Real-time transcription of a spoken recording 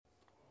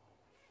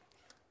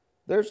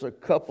There's a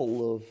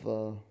couple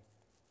of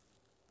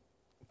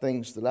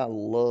things that I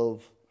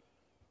love.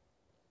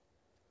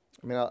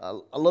 I mean,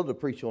 I love to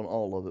preach on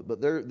all of it,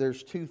 but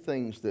there's two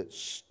things that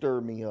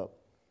stir me up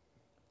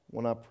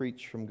when I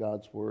preach from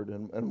God's Word,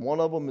 and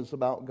one of them is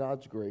about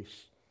God's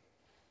grace.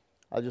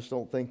 I just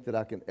don't think that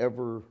I can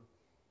ever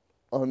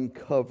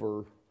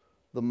uncover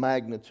the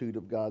magnitude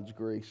of God's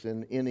grace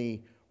in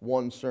any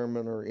one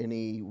sermon or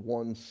any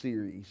one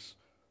series.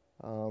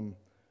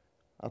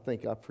 I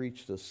think I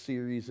preached a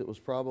series that was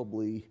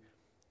probably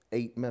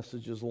 8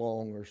 messages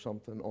long or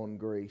something on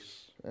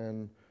grace.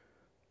 And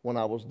when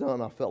I was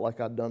done, I felt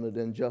like I'd done it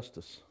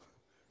injustice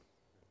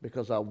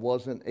because I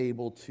wasn't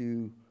able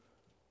to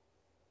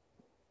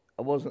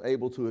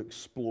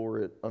explore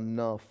it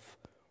enough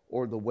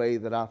or the way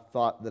that I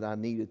thought that I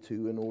needed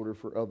to in order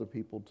for other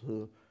people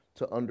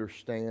to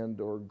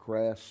understand or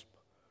grasp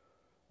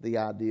the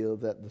idea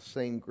that the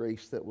same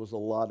grace that was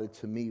allotted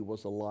to me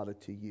was allotted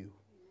to you.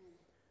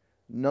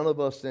 None of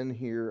us in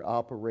here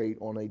operate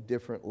on a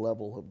different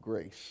level of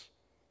grace.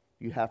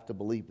 You have to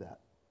believe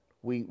that.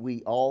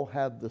 We all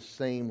have the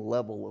same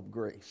level of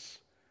grace.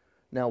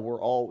 Now,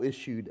 we're all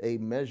issued a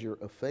measure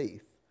of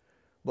faith,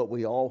 but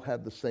we all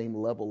have the same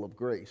level of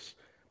grace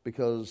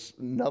because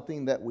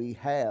nothing that we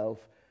have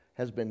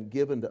has been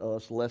given to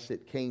us unless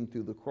it came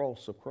through the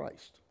cross of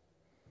Christ.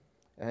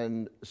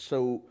 And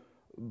so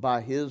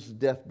by His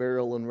death,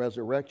 burial, and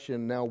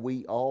resurrection, now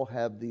we all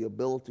have the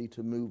ability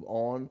to move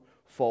on,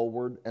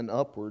 forward, and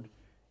upward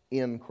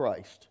in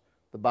Christ.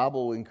 The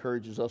Bible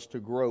encourages us to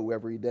grow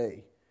every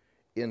day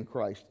in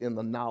Christ, in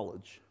the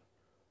knowledge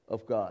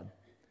of God.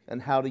 And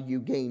how do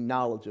you gain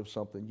knowledge of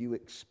something? You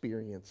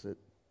experience it.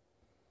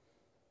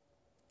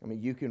 I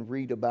mean, you can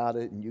read about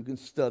it and you can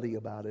study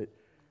about it,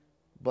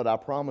 but I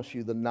promise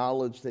you the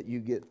knowledge that you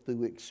get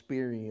through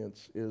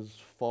experience is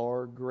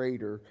far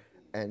greater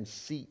and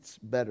seats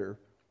better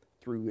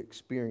through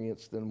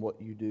experience than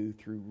what you do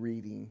through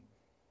reading.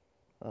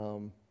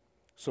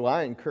 So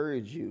I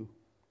encourage you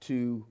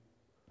to,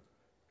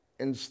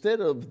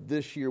 instead of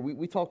this year,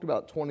 we talked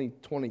about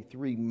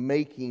 2023,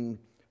 making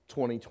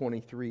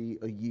 2023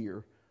 a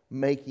year,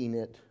 making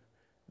it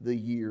the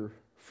year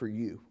for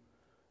you.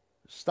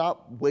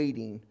 Stop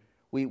waiting.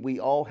 We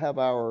all have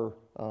our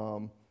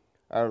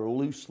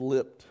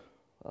loose-lipped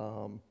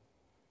what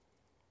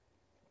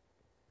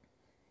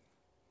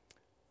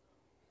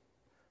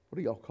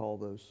do y'all call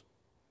those?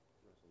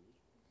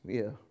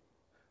 Yeah.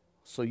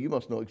 So you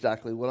must know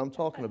exactly what I'm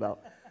talking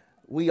about.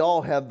 We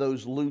all have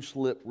those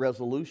loose-lipped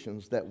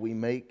resolutions that we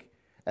make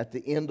at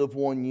the end of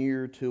one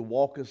year to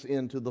walk us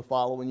into the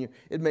following year.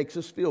 It makes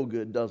us feel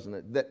good, doesn't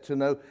it? That to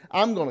know,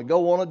 I'm going to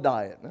go on a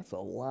diet. That's a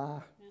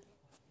lie.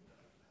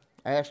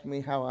 Ask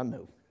me how I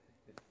know.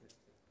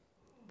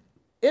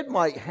 It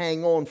might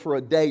hang on for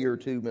a day or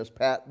two, Miss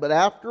Pat, but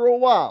after a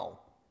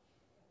while,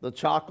 the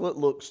chocolate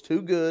looks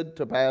too good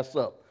to pass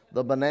up.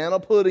 The banana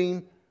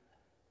pudding.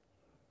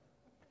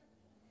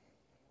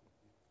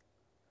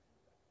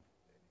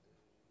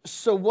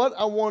 So what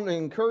I want to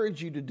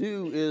encourage you to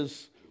do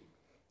is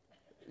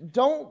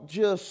don't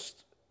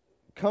just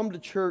come to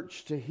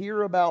church to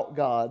hear about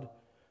God.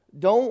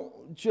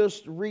 Don't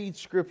just read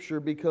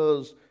Scripture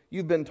because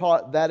you've been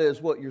taught that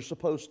is what you're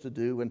supposed to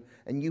do,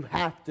 and you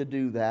have to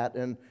do that,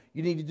 and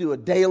you need to do a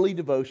daily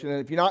devotion, and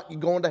if you're not, you're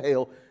going to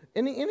hell.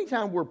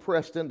 Anytime we're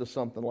pressed into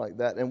something like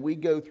that and we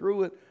go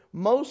through it,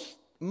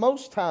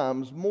 most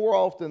times, more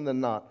often than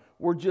not,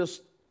 we're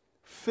just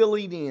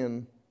filling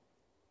in,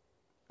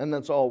 and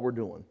that's all we're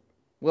doing.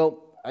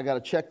 Well, I got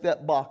to check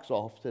that box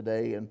off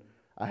today, and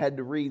I had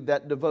to read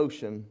that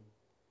devotion.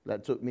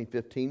 That took me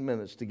 15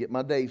 minutes to get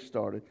my day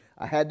started.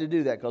 I had to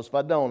do that because if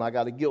I don't, I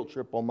got a guilt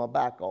trip on my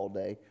back all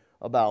day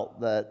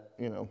about that,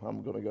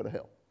 I'm going to go to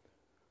hell.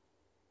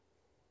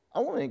 I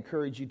want to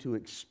encourage you to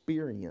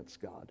experience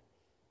God.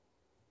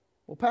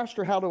 Well,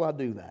 Pastor, how do I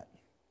do that?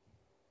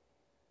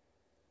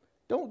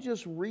 Don't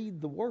just read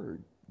the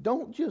Word.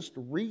 Don't just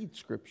read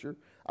Scripture.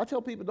 I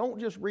tell people, don't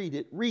just read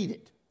it, read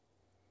it.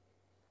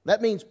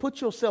 That means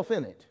put yourself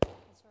in it.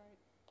 That's right.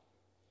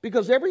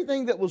 Because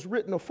everything that was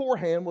written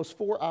beforehand was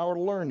for our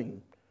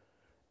learning.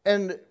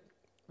 And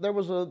there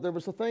was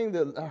a thing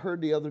that I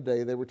heard the other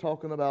day. They were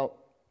talking about,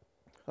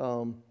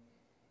 matter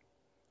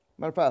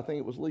of fact, I think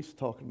it was Lisa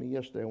talking to me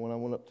yesterday when I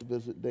went up to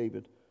visit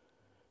David.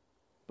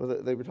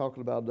 But they were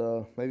talking about,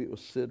 maybe it was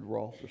Sid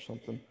Roth or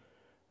something.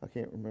 I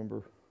can't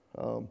remember.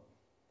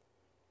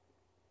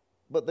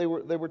 But they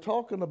were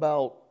talking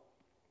about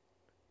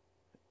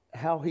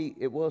how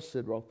it was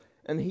Sid Roth.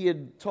 And he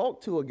had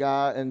talked to a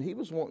guy, and he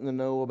was wanting to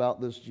know about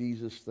this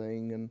Jesus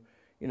thing, and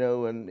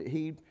and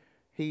he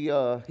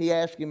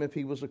asked him if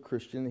he was a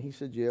Christian, and he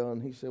said yeah,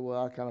 and he said,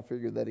 well, I kind of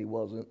figured that he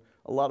wasn't.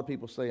 A lot of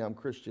people say I'm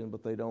Christian,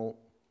 but they don't.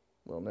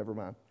 Well, never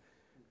mind.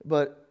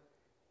 But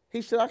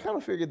he said I kind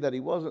of figured that he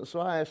wasn't,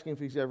 so I asked him if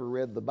he's ever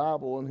read the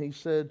Bible, and he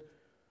said,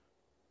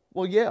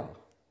 well, yeah.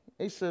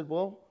 He said,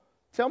 well,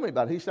 tell me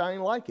about it. He said, I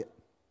didn't like it.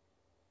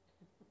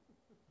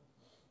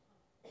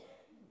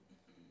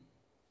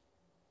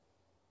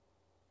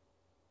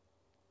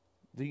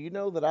 Do you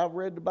know that I've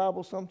read the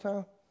Bible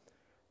sometime?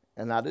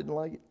 And I didn't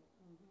like it.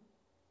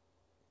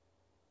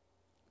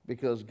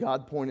 Because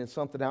God pointed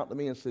something out to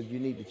me and said, you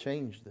need to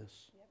change this.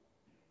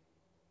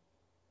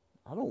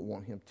 I don't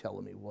want him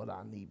telling me what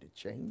I need to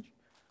change.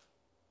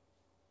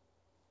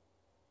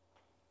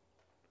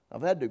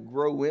 I've had to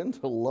grow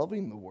into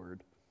loving the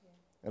Word,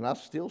 and I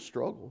still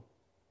struggle.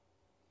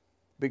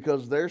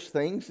 Because there's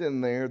things in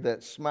there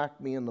that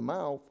smack me in the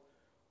mouth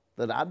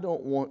that I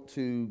don't want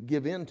to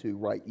give into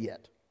right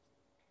yet.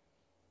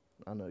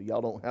 I know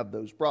y'all don't have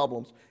those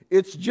problems.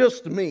 It's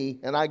just me,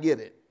 and I get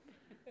it.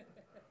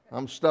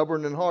 I'm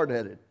stubborn and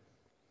hard-headed.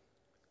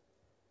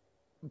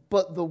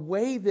 But the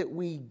way that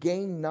we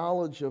gain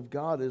knowledge of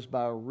God is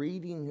by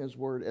reading His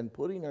Word and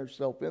putting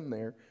ourselves in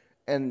there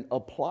and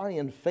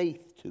applying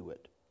faith to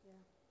it.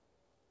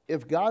 Yeah.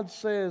 If God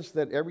says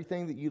that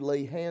everything that you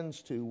lay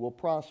hands to will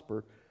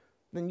prosper,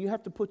 then you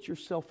have to put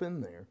yourself in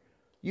there.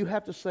 You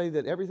have to say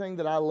that everything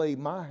that I lay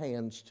my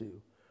hands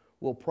to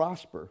will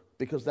prosper,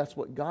 because that's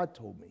what God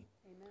told me.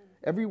 Amen.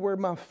 Everywhere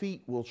my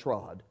feet will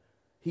trod,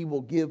 He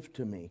will give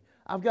to me.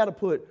 I've got to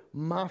put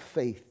my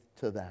faith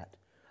to that.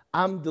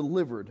 I'm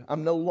delivered.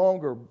 I'm no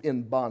longer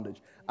in bondage.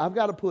 I've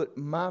got to put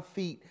my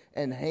feet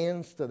and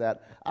hands to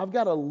that. I've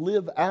got to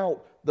live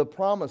out the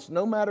promise.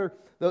 No matter,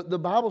 the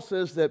Bible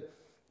says that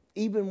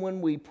even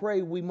when we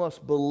pray, we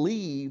must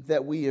believe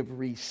that we have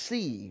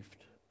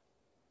received.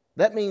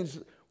 That means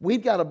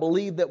we've got to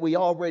believe that we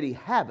already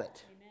have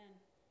it. Amen.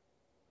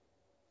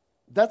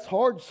 That's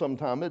hard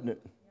sometimes, isn't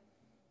it?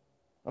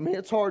 I mean,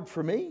 it's hard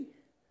for me.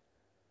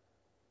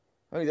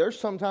 I mean, there's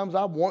sometimes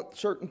I want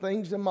certain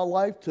things in my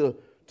life to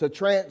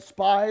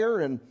transpire,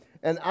 and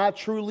I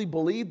truly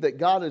believe that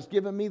God has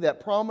given me that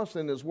promise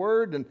in His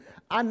Word, and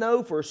I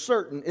know for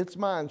certain it's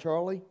mine,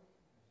 Charlie.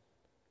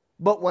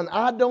 But when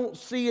I don't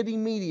see it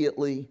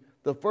immediately,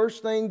 the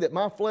first thing that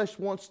my flesh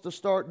wants to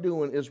start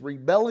doing is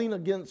rebelling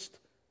against.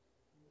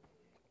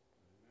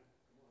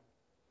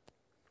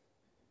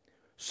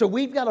 So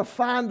we've got to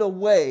find a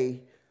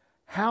way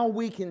how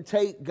we can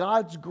take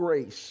God's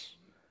grace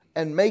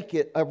and make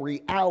it a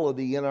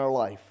reality in our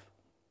life.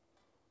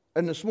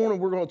 And this morning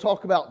we're going to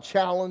talk about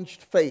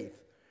challenged faith.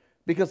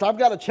 Because I've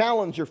got to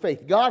challenge your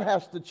faith. God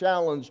has to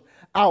challenge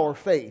our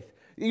faith.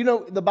 You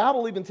know, the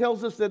Bible even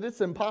tells us that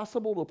it's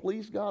impossible to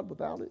please God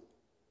without it.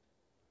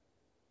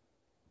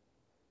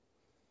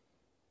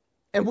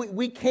 And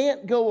we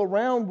can't go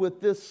around with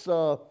this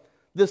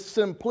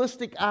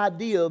simplistic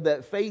idea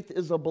that faith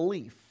is a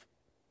belief.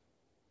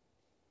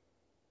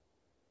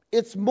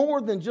 It's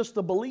more than just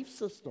a belief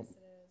system. Yes, it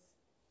is.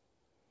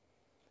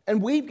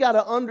 And we've got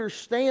to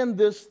understand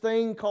this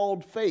thing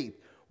called faith.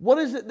 What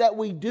is it that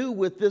we do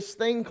with this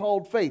thing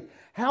called faith?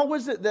 How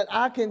is it that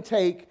I can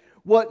take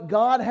what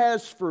God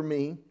has for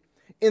me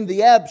in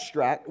the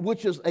abstract,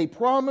 which is a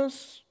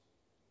promise,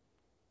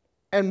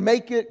 and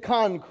make it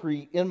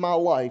concrete in my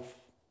life?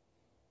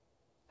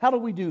 How do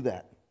we do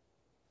that?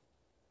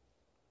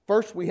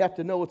 First, we have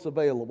to know it's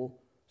available.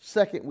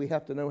 Second, we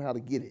have to know how to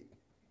get it.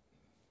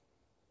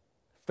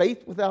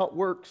 Faith without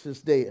works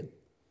is dead.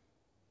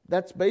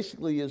 That's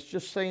basically is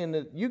just saying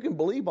that you can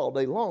believe all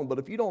day long, but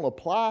if you don't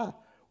apply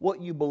what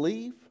you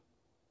believe.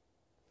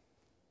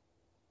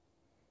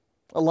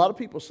 A lot of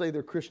people say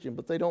they're Christian,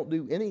 but they don't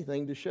do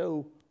anything to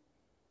show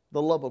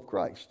the love of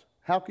Christ.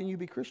 How can you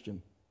be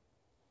Christian?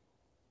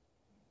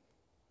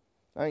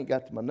 I ain't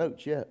got to my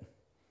notes yet.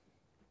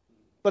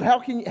 But how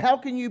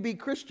can you be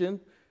Christian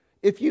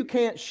if you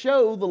can't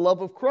show the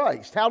love of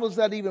Christ? How does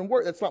that even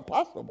work? It's not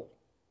possible.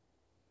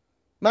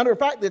 Matter of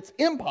fact, it's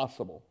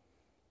impossible.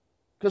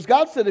 Because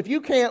God said if you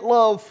can't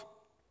love,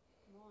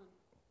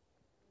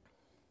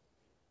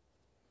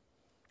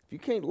 if you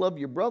can't love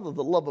your brother,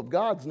 the love of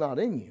God's not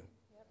in you.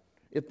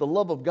 If the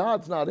love of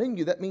God's not in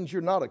you, that means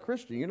you're not a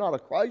Christian. You're not a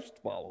Christ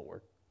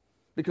follower.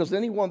 Because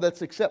anyone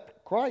that's accepted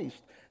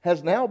Christ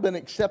has now been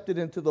accepted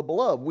into the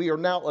beloved. We are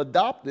now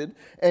adopted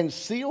and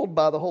sealed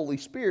by the Holy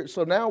Spirit.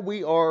 So now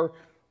we are,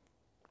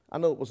 I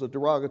know it was a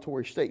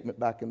derogatory statement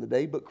back in the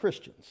day, but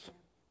Christians.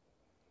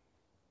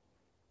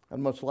 I'd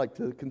much like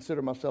to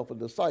consider myself a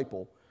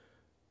disciple,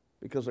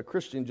 because a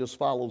Christian just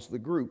follows the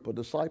group. A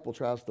disciple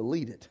tries to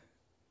lead it.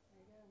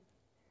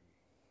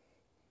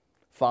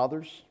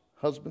 Fathers,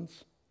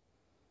 husbands,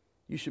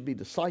 you should be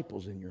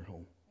disciples in your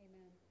home.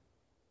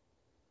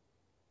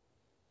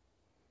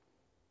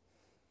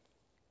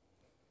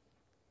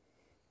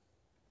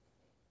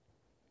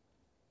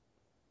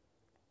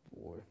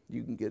 Boy,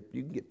 you can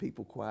get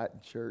people quiet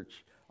in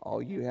church.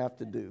 All you have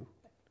to do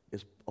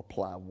is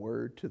apply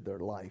word to their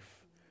life,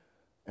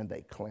 and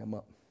they clam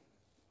up.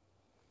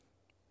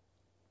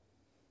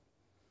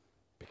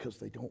 Because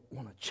they don't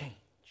want to change.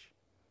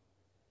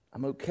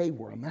 I'm okay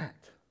where I'm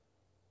at.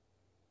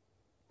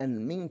 And in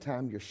the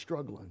meantime, you're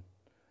struggling.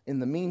 In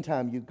the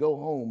meantime, you go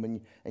home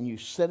and you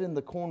sit in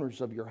the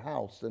corners of your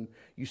house, and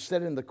you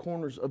sit in the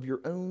corners of your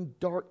own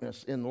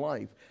darkness in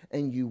life,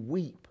 and you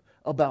weep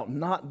about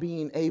not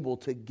being able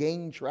to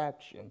gain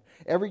traction.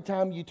 Every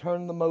time you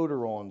turn the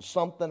motor on,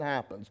 something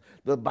happens.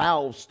 The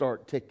valves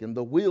start ticking.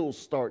 The wheels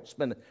start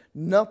spinning.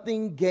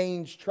 Nothing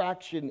gains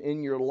traction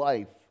in your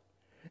life.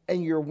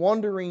 and you're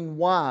wondering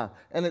why.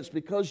 And it's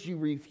because you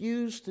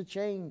refuse to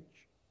change.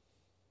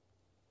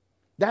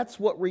 That's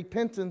what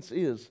repentance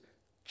is.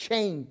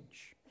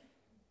 Change.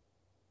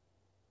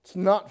 It's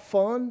not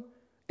fun.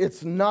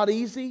 It's not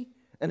easy.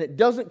 And it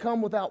doesn't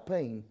come without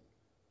pain.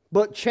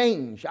 But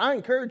change. I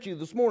encourage you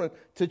this morning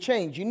to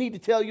change. You need to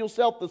tell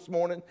yourself this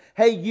morning,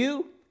 hey,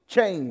 you,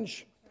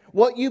 change.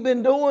 What you've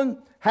been doing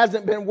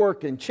hasn't been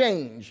working.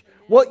 Change.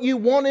 What you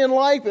want in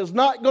life is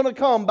not going to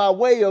come by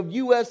way of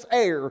U.S.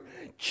 Air.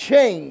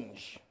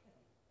 Change.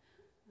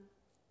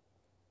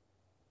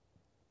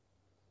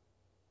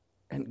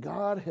 And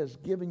God has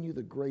given you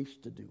the grace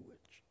to do it.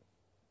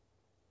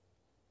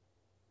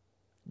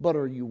 But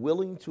are you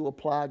willing to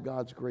apply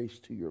God's grace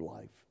to your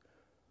life?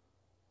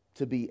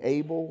 To be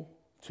able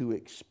to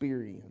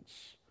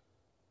experience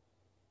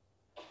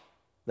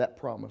that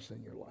promise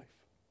in your life?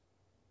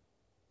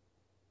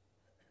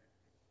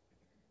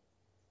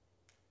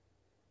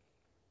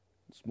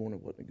 This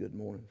morning wasn't a good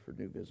morning for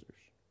new visitors.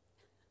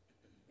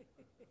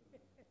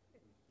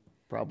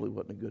 Probably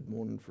wasn't a good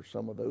morning for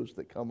some of those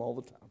that come all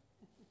the time.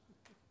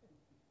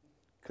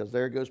 Because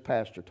there goes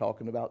Pastor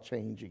talking about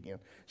change again.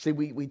 See,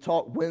 we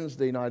talked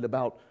Wednesday night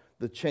about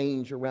the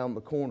change around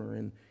the corner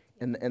and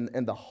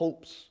the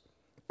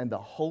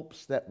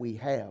hopes that we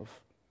have.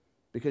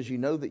 Because you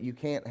know that you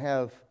can't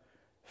have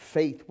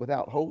faith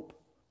without hope.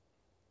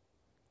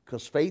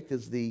 Because faith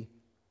is the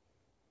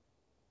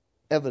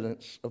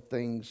evidence of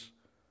things.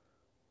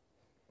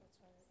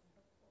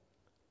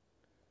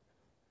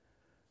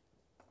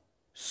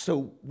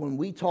 So when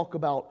we talk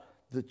about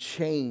the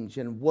change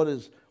and what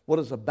is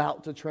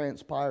about to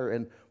transpire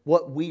and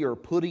what we are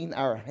putting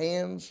our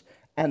hands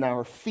and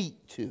our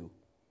feet to.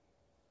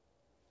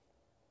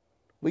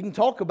 We can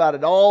talk about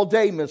it all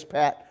day, Miss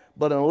Pat,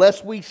 but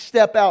unless we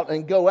step out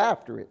and go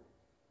after it,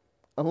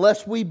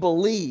 unless we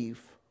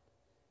believe,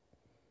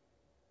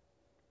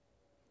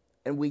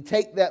 and we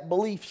take that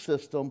belief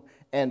system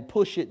and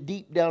push it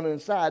deep down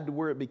inside to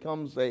where it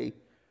becomes a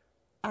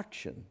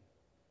action,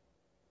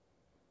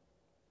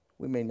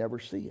 we may never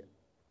see it.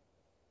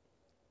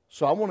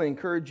 So I want to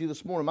encourage you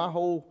this morning. My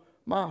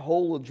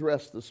whole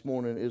address this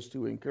morning is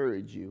to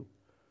encourage you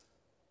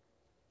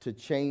to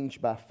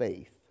change by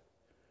faith.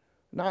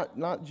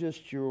 Not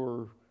just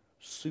your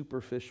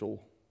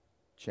superficial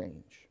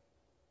change.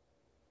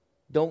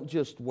 Don't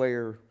just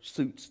wear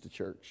suits to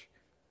church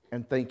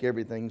and think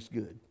everything's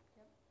good.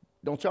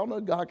 Don't y'all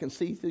know God can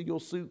see through your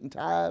suit and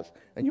ties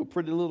and your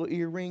pretty little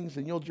earrings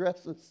and your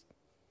dresses?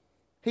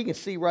 He can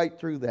see right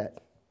through that.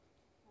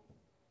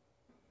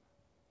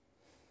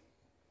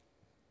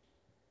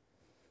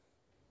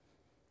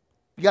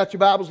 You got your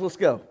Bibles? Let's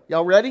go.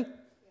 Y'all ready?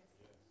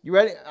 You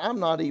ready? I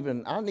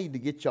need to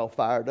get y'all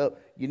fired up.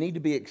 You need to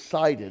be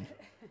excited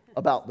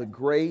about the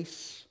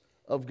grace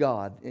of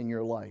God in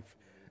your life.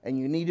 And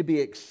you need to be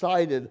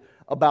excited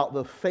about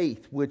the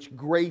faith which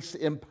grace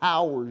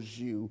empowers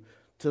you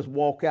to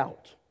walk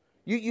out.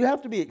 You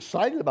have to be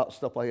excited about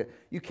stuff like that.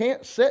 You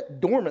can't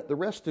sit dormant the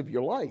rest of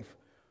your life.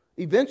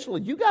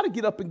 Eventually, you got to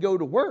get up and go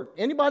to work.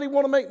 Anybody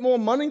want to make more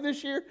money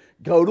this year?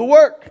 Go to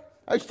work.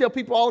 I used to tell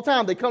people all the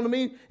time, they come to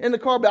me in the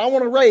car, but I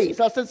want a raise.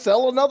 I said,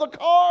 sell another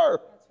car.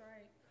 That's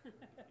right.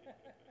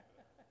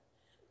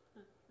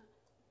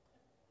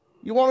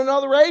 You want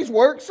another raise?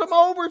 Work some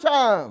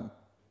overtime.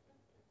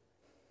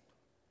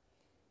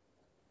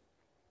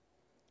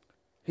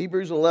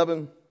 Hebrews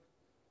 11,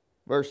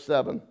 verse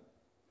 7.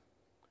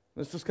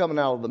 This is coming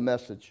out of the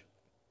Message.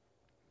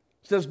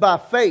 It says, by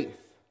faith,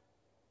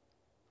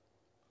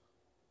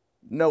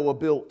 Noah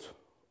built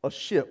a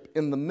ship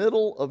in the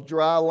middle of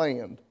dry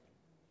land.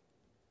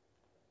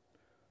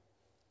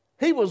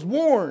 He was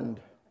warned.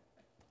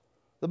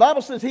 The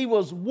Bible says he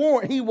was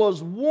warned. He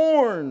was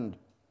warned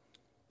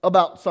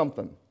about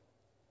something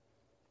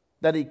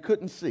that he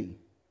couldn't see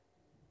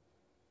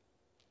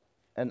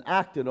and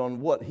acted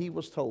on what he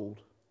was told.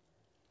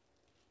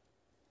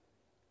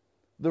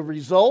 The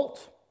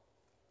result,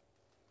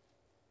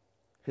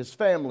 his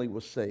family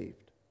was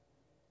saved.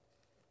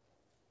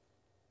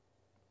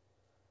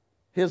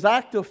 His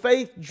act of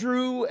faith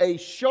drew a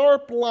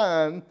sharp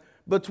line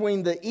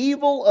between the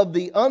evil of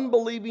the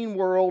unbelieving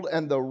world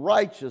and the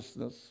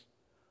righteousness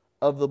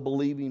of the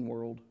believing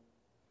world.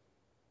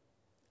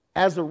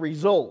 As a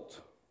result,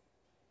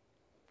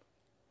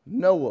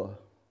 Noah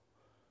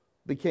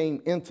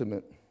became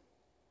intimate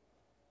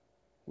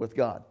with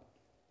God.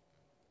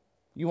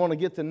 You want to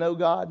get to know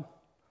God?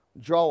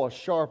 Draw a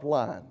sharp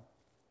line.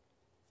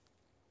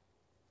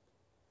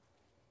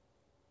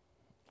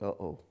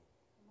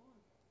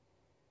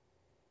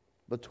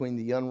 Between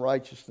the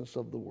unrighteousness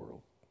of the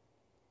world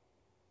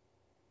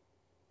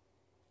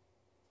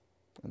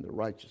and the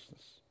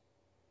righteousness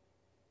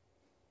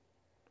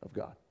of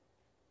God.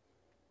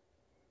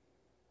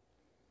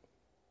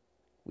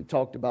 We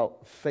talked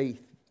about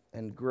faith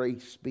and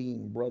grace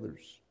being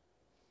brothers.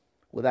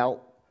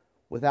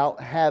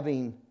 Without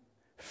having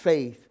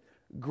faith,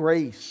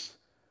 grace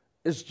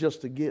is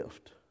just a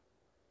gift.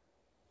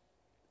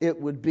 It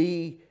would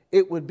be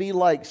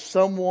like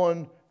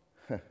someone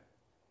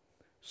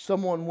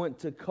went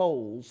to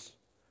Kohl's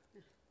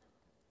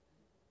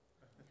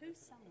Who's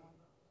someone?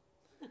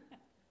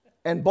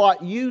 and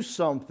bought you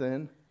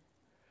something,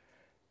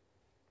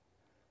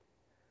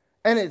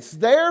 and it's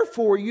there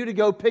for you to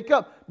go pick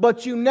up,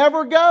 but you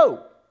never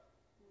go.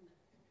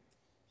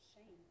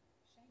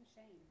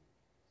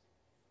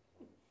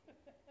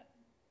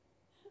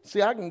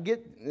 See, I can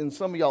get in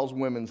some of y'all's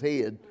women's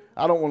head.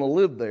 I don't want to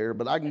live there,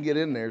 but I can get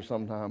in there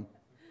sometime.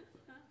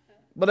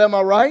 But am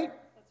I right?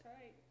 That's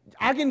right.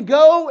 I can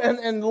go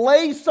and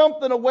lay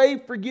something away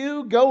for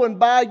you, go and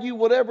buy you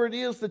whatever it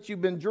is that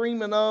you've been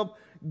dreaming of.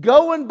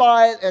 Go and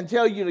buy it and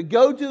tell you to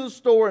go to the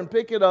store and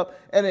pick it up.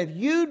 And if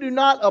you do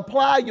not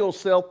apply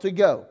yourself to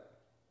go,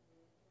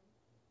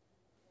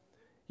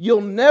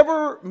 you'll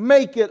never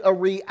make it a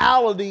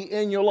reality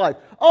in your life.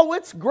 Oh,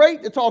 it's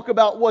great to talk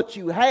about what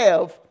you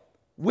have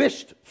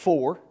wished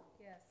for.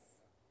 Yes.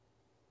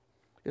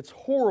 It's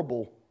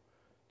horrible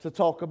to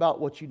talk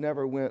about what you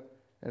never went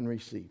and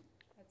received.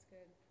 That's good.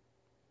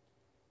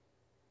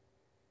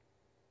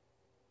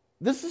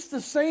 This is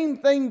the same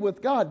thing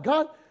with God.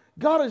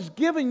 God has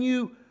given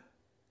you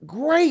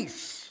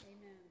grace.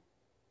 Amen.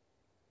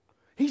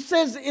 He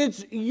says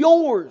it's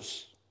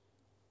yours.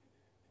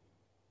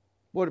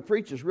 Boy, the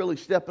preacher's really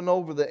stepping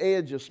over the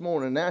edge this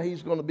morning. Now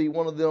he's going to be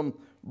one of them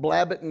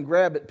blab it and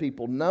grab it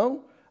people.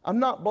 No, I'm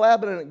not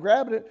blabbing it and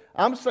grabbing it.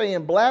 I'm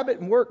saying blab it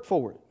and work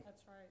for it.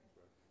 That's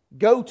right.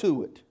 Go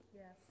to it.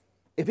 Yes.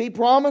 If he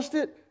promised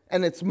it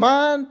and it's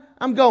mine,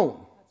 I'm going.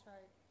 That's right.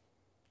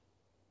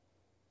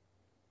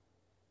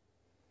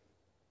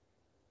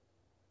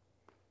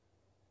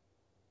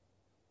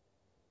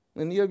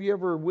 Any of you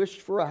ever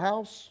wished for a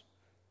house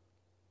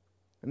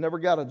and never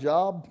got a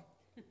job?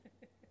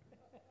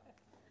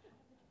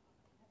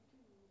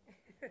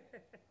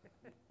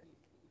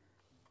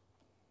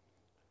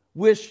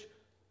 Wished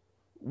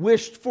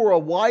for a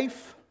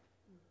wife,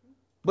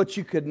 but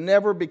you could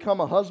never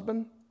become a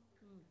husband?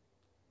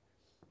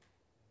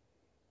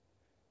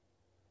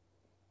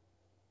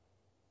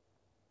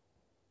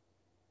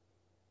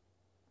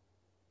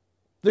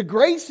 The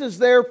grace is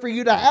there for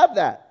you to have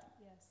that.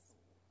 Yes.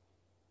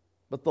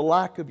 But the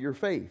lack of your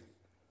faith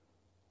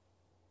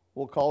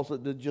will cause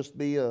it to just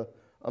be a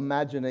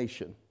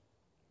imagination.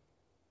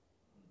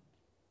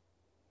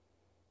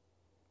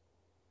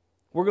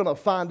 We're going to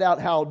find out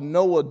how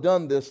Noah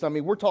done this. I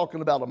mean, we're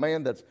talking about a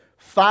man that's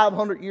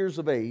 500 years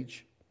of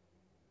age.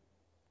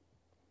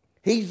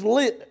 He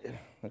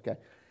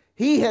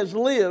has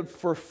lived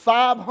for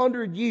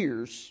 500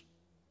 years,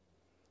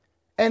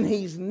 and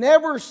he's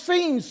never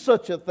seen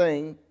such a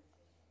thing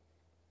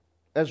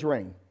as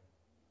rain.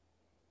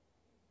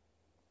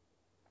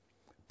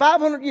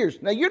 500 years.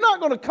 Now, you're not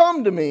going to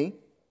come to me.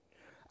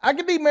 I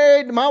could be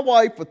married to my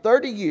wife for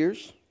 30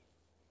 years,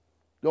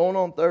 going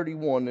on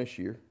 31 this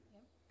year.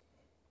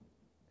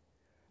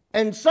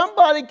 And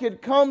somebody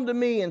could come to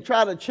me and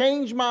try to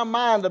change my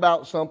mind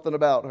about something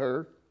about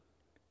her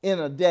in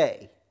a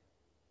day.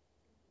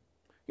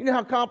 You know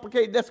how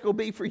complicated that's going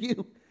to be for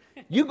you?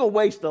 You're going to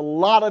waste a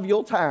lot of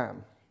your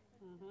time.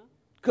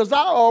 Because I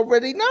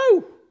already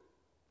know.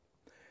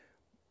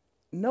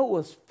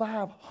 Noah's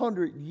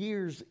 500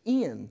 years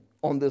in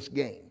on this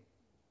game.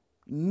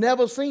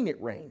 Never seen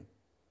it rain.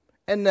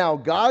 And now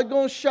God's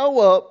going to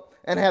show up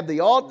and have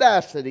the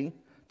audacity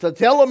to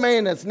tell a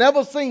man that's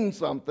never seen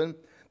something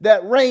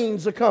that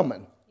rain's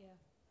a-coming. Yeah.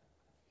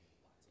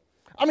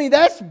 I mean,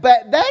 that's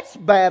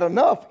bad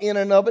enough in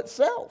and of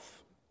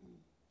itself.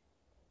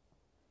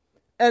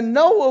 And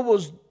Noah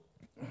was,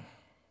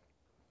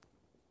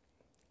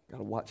 got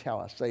to watch how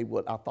I say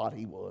what I thought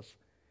he was.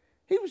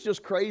 He was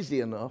just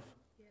crazy enough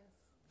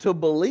to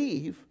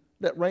believe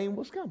that rain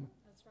was coming.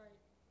 That's right.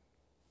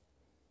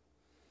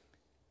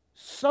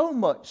 So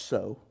much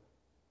so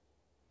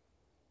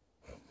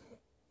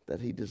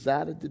that he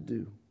decided to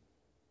do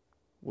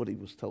what he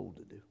was told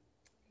to do.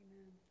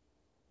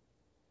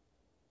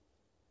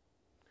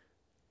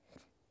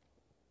 Amen.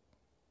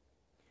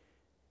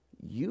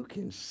 You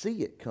can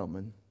see it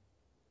coming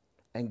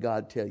and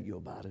God tell you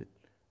about it,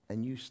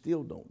 and you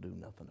still don't do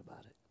nothing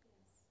about it.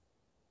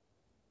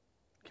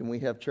 Can we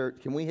have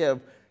church? Can we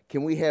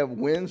have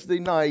Wednesday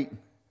night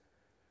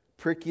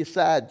prick your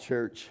side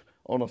church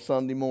on a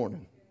Sunday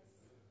morning?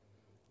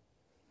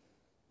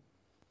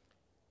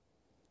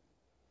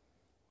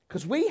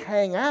 Because we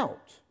hang out.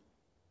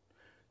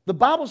 The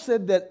Bible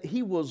said that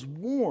he was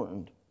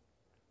warned.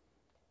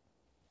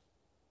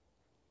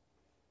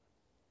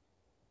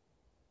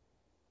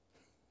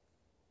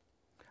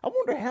 I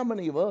wonder how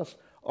many of us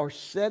are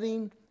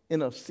sitting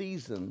in a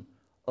season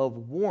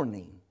of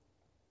warning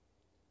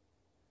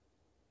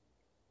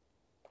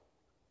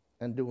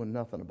and doing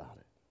nothing about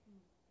it.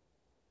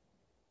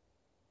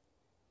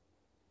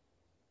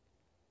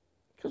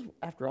 Because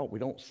after all, we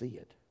don't see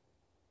it.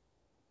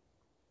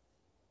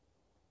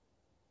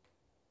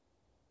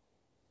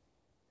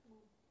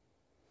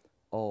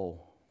 Oh,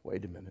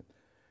 wait a minute.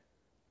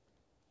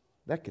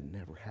 That could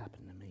never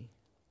happen to me.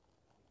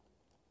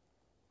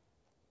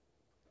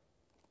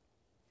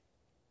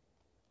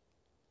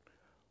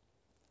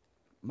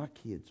 My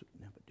kids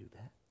would never do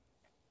that.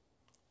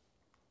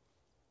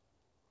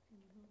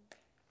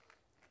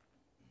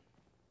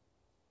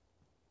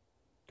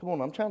 Come on,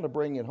 I'm trying to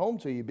bring it home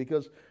to you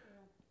because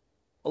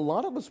a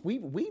lot of us,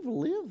 we've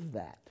lived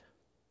that.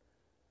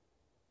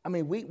 I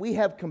mean, we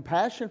have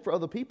compassion for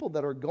other people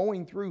that are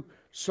going through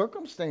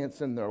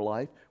circumstance in their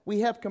life.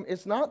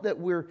 It's not that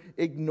we're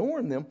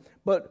ignoring them,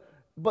 but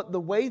the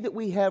way that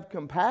we have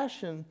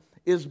compassion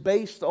is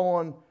based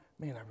on,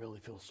 man, I really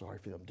feel sorry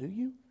for them. Do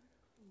you?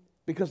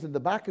 Because in the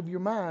back of your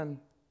mind,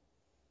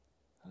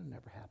 that'll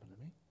never happen to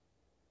me.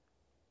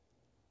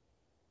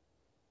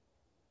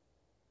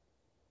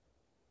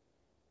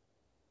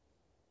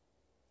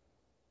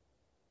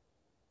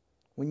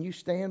 When you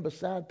stand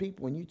beside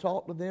people, when you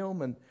talk to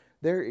them and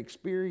they're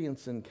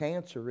experiencing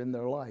cancer in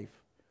their life,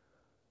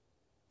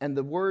 and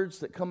the words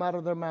that come out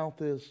of their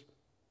mouth is,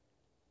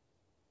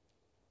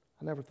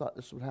 I never thought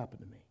this would happen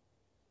to me.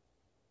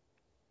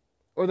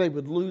 Or they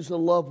would lose a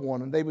loved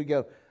one and they would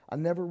go, I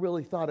never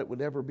really thought it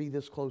would ever be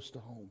this close to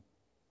home.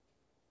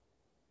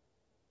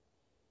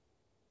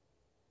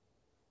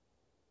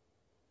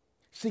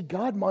 See,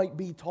 God might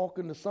be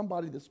talking to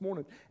somebody this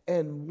morning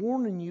and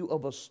warning you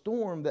of a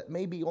storm that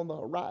may be on the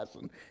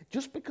horizon.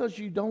 Just because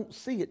you don't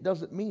see it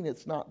doesn't mean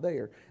it's not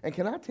there. And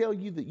can I tell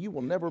you that you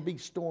will never be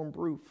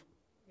storm-proof?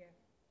 Yeah.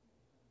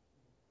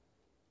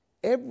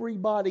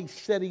 Everybody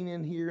sitting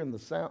in here in the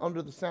sound,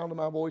 under the sound of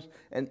my voice,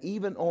 and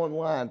even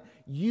online,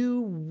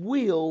 you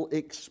will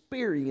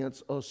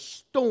experience a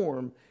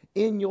storm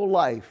in your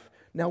life.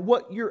 Now,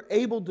 what you're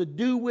able to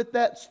do with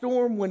that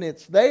storm when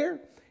it's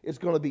there, it's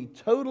going to be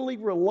totally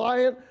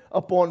reliant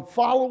upon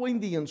following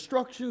the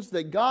instructions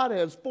that God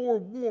has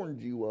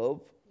forewarned you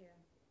of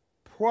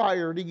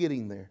prior to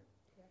getting there.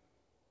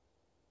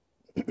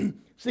 Yeah.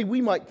 See,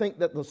 we might think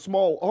that the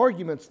small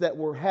arguments that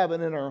we're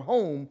having in our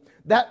home,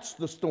 that's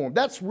the storm.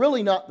 That's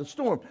really not the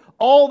storm.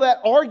 All that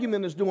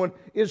argument is doing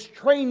is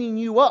training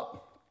you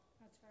up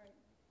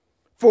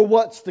for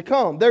what's to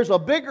come. There's a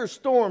bigger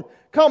storm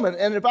coming,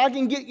 and if I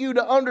can get you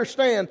to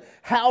understand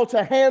how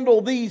to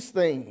handle these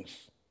things,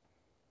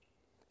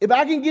 if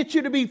I can get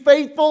you to be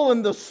faithful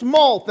in the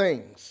small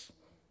things,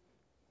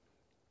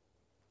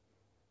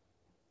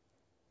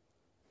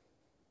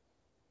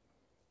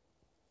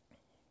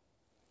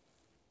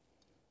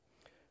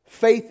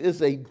 faith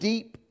is a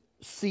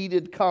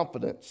deep-seated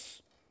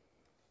confidence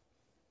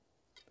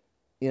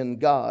in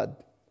God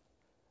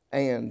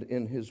and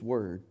in His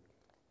Word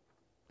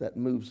that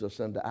moves us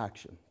into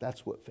action.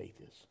 That's what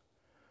faith is.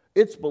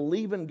 It's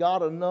believing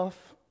God enough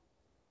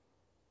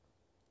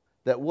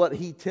that what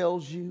He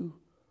tells you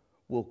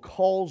will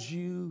cause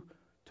you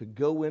to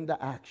go into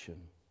action.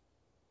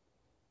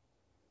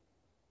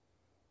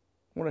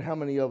 I wonder how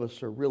many of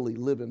us are really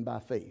living by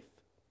faith.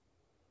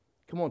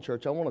 Come on,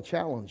 church, I want to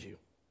challenge you.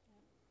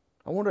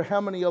 I wonder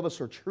how many of us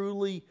are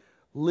truly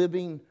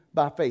living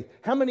by faith.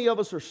 How many of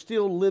us are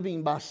still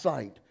living by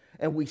sight?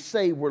 And we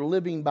say we're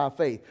living by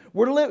faith.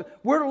 We're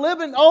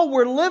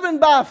living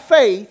by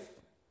faith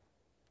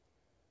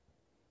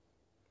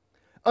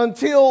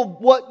until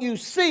what you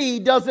see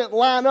doesn't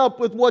line up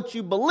with what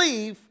you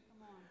believe.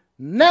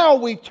 Now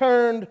we've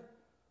turned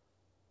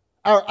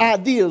our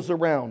ideas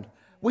around.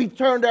 We've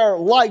turned our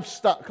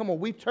lifestyle.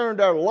 We've turned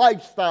our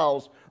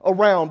lifestyles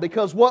around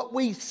because what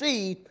we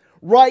see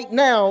right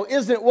now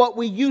isn't what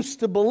we used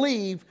to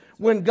believe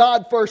when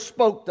God first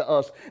spoke to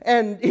us.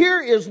 And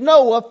here is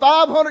Noah,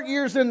 500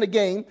 years in the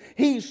game.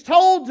 He's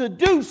told to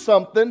do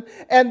something,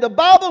 and the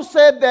Bible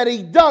said that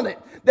he done it.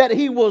 That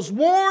he was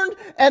warned,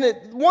 and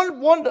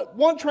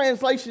one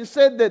translation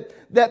said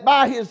that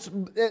by his,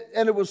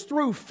 and it was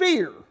through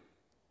fear.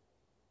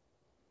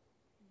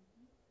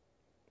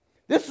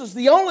 This is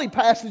the only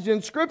passage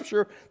in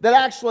Scripture that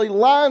actually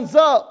lines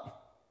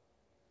up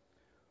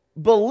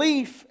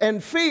belief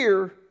and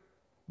fear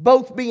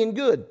both being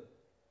good.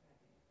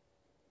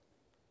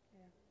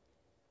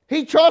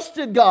 He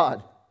trusted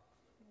God.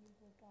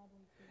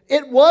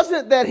 It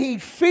wasn't that he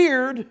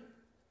feared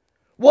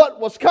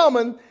what was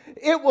coming.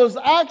 It was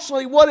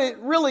actually, what it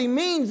really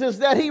means is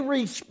that he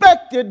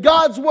respected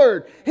God's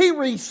word. He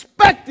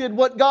respected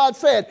what God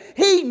said.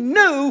 He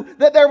knew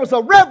that there was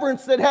a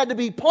reverence that had to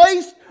be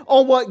placed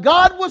on what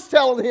God was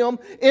telling him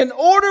in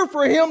order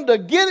for him to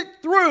get it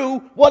through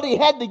what he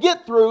had to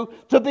get through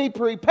to be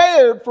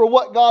prepared for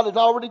what God had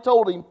already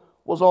told him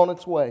was on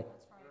its way.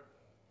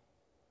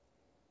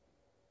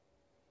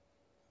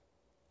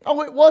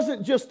 Oh, it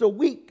wasn't just a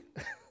week.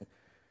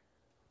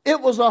 It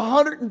was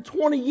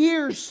 120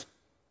 years.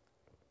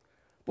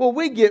 Well,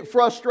 we get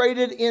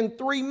frustrated in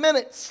 3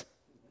 minutes.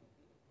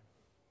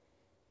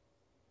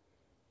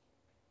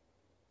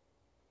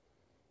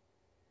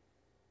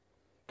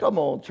 Come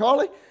on,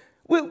 Charlie.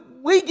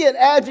 We get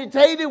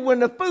agitated when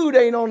the food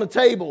ain't on the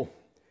table.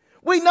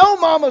 We know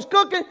Mama's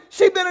cooking.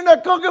 She's been in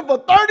there cooking for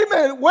 30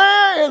 minutes.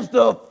 Where is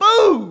the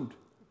food?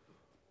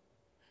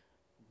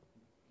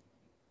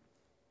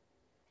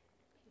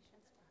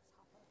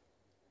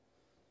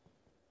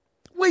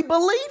 We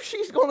believe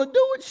she's going to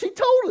do it. She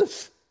told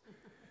us.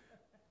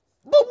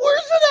 But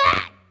where's it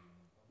at?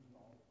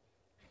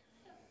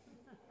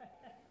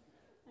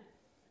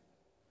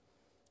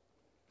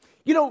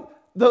 You know,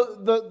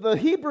 the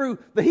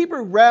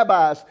Hebrew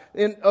rabbis,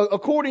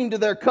 according to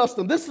their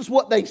custom, this is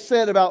what they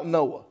said about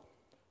Noah.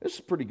 This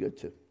is pretty good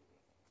too.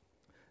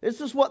 This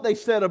is what they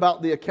said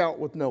about the account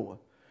with Noah.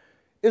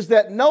 Is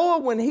that Noah,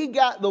 when he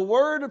got the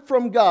word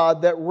from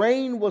God that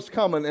rain was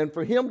coming and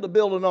for him to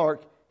build an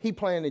ark, he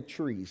planted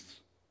trees.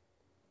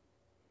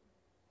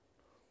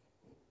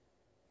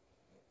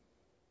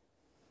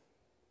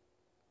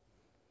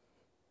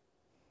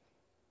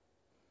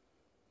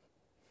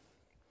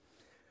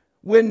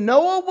 When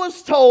Noah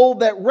was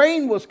told that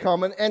rain was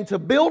coming and to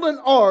build an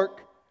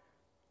ark,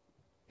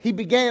 he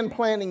began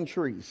planting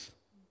trees.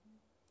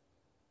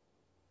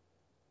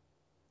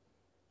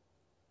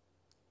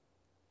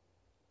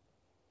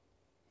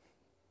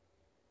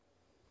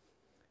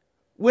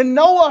 When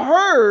Noah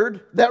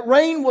heard that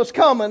rain was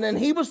coming and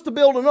he was to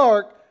build an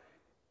ark,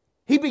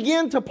 he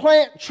began to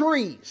plant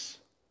trees.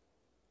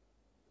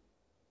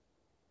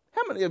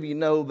 How many of you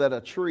know that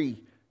a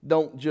tree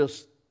don't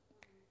just...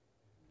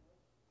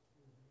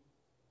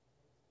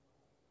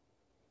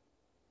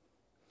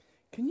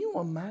 Can you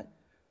imagine?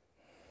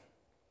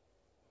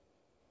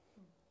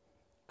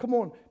 Come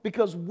on,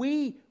 because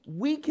we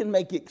can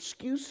make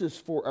excuses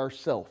for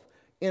ourselves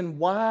in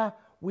why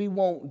we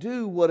won't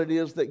do what it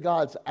is that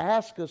God's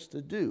asked us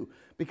to do,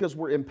 because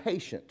we're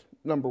impatient,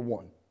 number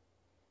one.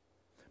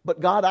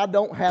 But God, I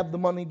don't have the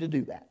money to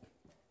do that.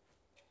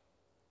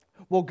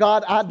 Well,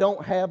 God, I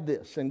don't have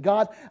this. And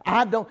God,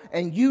 I don't.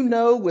 And you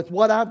know with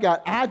what I've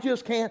got, I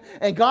just can't.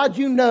 And God,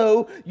 you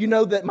know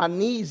that my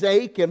knees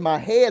ache and my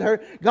head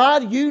hurt.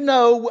 God, you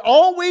know,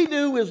 all we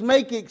do is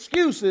make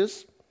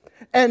excuses.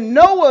 And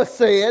Noah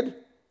said,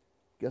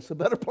 guess I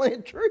better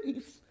plant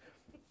trees.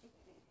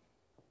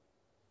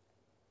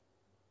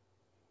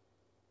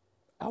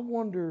 I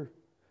wonder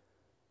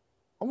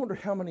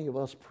how many of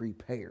us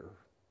prepare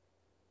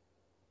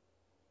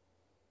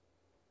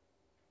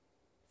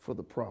for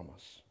the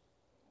promise.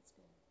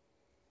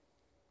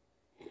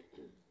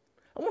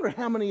 I wonder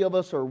how many of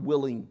us are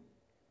willing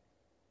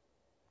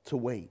to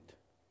wait.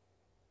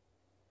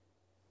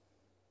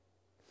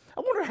 I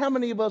wonder how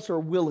many of us are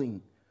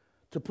willing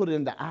to put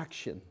into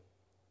action.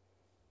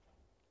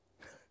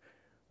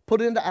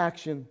 Put into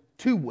action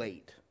to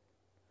wait.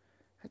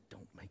 That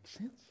don't make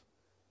sense.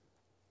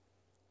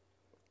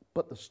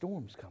 But the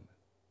storm's coming.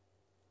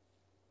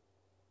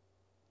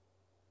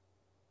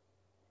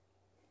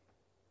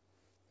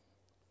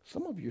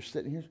 Some of you are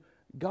sitting here,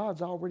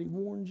 God's already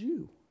warned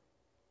you.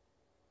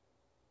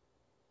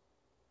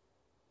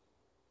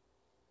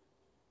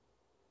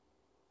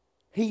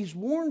 He's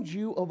warned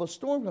you of a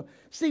storm coming.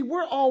 See,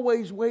 we're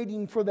always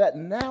waiting for that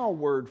now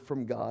word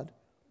from God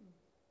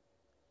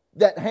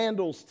that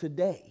handles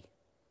today.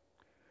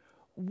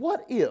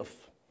 What if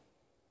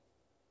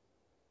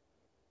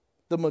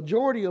the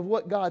majority of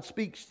what God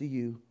speaks to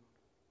you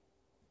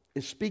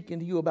is speaking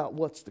to you about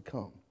what's to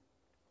come?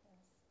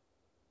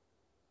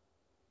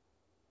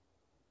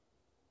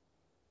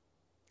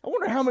 I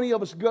wonder how many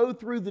of us go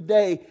through the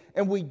day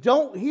and we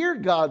don't hear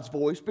God's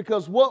voice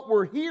because what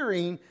we're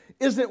hearing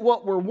isn't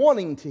what we're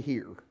wanting to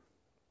hear.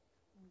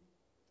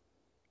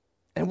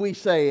 And we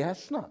say,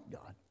 that's not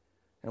God.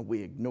 And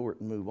we ignore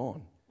it and move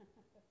on.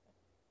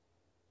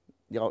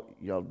 Y'all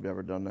have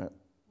ever done that?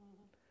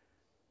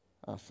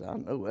 I say, I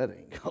know that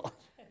ain't God.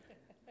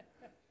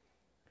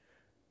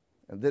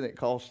 And then it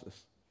cost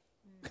us.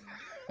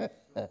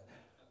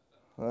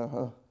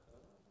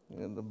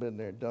 I've been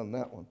there, done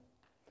that one.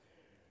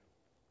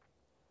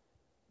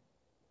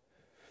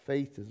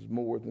 Faith is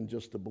more than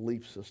just a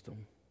belief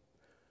system.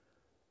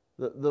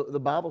 The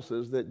Bible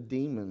says that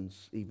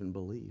demons even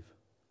believe.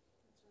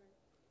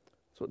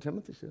 That's what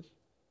Timothy says.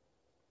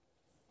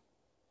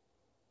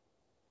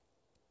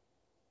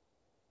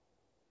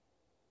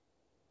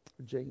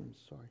 James,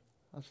 sorry.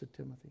 I said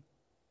Timothy,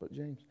 but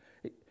James.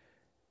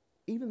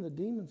 Even the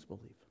demons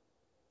believe.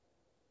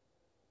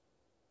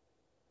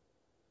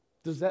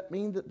 Does that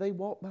mean that they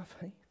walk by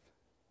faith?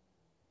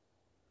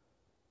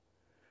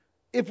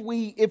 If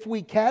we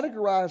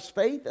categorize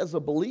faith as a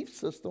belief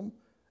system,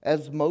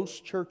 as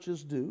most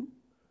churches do,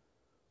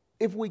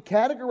 if we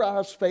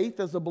categorize faith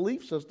as a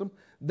belief system,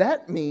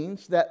 that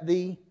means that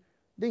the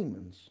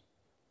demons.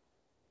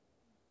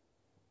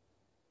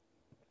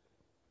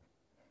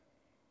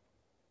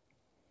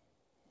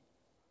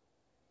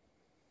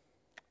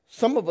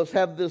 Some of us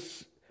have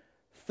this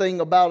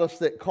thing about us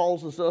that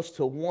causes us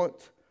to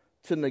want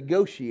to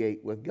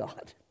negotiate with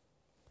God.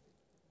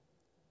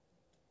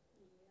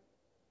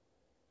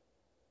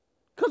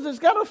 Because it's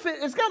got to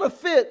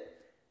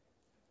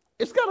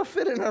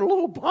fit in our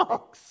little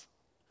box.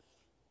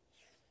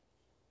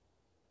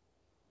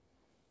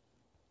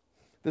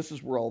 This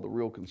is where all the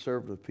real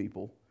conservative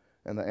people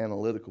and the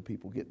analytical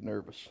people get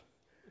nervous.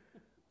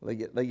 They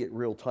get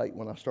real tight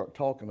when I start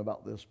talking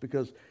about this,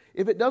 because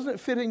if it doesn't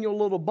fit in your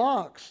little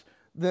box,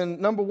 then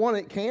number one,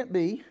 it can't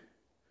be.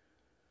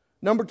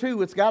 Number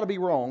two, it's got to be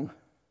wrong.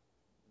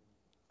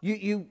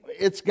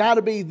 It's got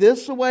to be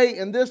this way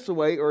and this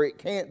way, or it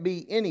can't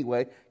be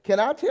anyway. Can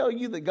I tell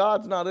you that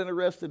God's not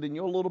interested in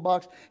your little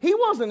box? He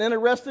wasn't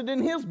interested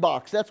in his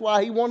box. That's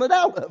why he wanted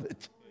out of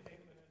it.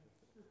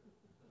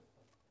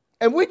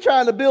 And we're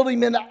trying to build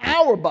him into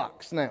our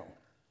box now.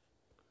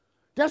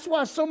 That's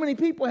why so many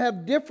people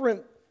have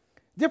different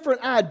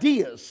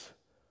ideas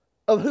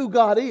of who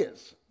God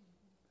is.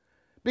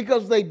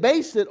 Because they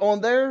base it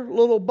on their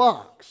little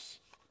box.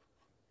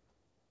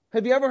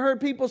 Have you ever heard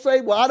people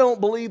say, well, I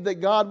don't believe that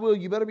God will?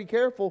 You better be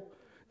careful.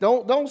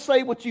 Don't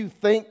say what you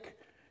think.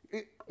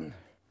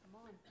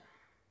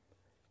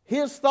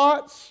 His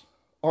thoughts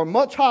are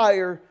much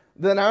higher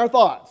than our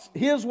thoughts.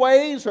 His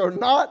ways are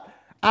not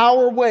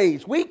our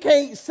ways. We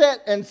can't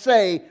sit and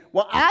say,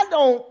 well, I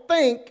don't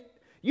think.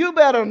 You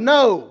better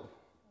know.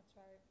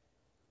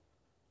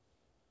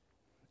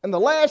 And the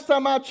last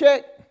time I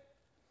checked,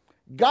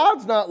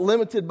 God's not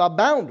limited by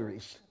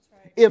boundaries.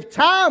 If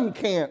time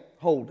can't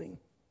hold him.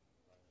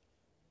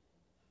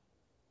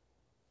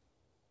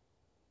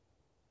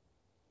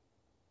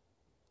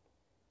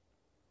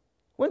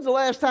 When's the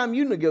last time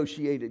you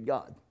negotiated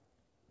God?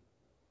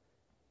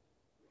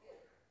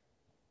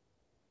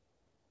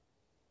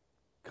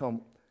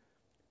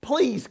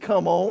 Please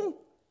come on.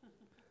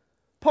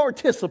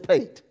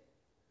 Participate.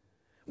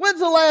 When's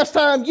the last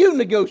time you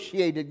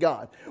negotiated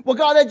God? Well,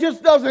 God, I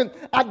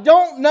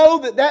don't know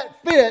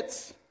that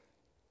fits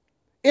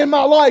in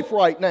my life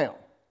right now.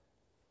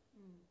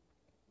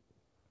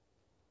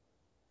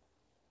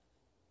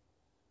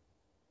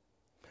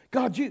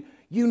 God, you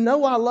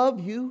know I love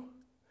you.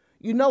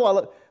 You know I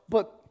love,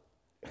 but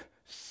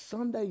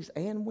Sundays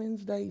and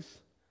Wednesdays,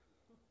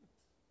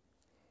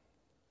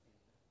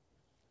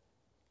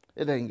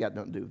 it ain't got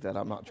nothing to do with that.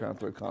 I'm not trying to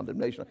throw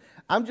condemnation.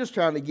 I'm just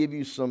trying to give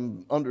you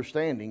some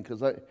understanding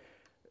because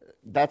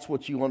that's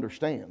what you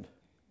understand.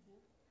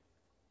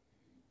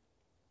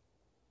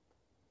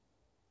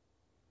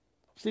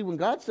 See, when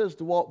God says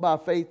to walk by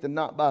faith and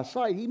not by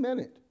sight, he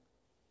meant it.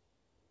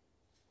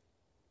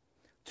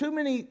 Too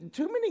many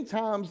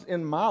times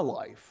in my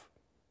life,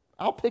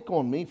 I'll pick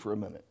on me for a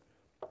minute.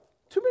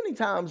 Too many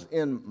times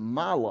in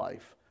my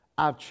life,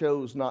 I've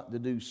chose not to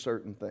do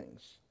certain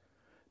things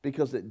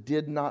because it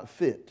did not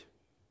fit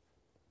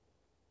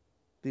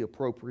the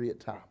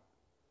appropriate time.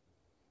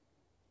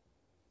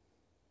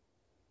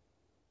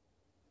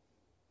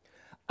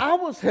 I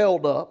was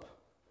held up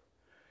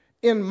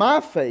in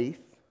my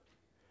faith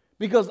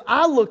because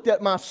I looked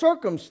at my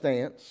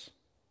circumstance.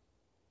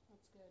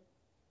 That's good.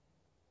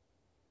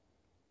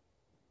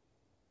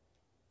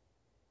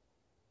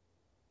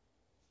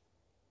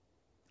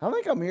 I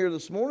think I'm here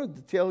this morning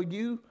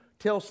to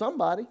tell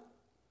somebody.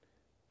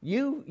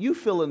 You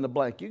fill in the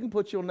blank. You can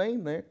put your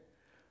name there.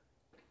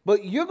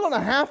 But you're going to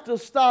have to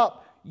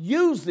stop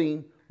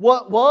using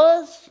what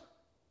was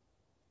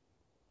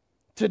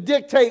to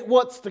dictate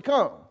what's to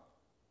come.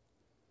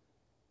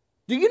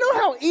 Do you know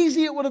how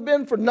easy it would have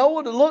been for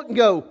Noah to look and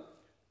go,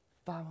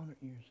 500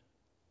 years.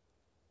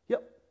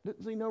 Yep,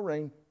 didn't see no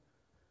rain.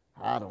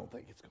 I don't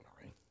think it's going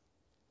to rain.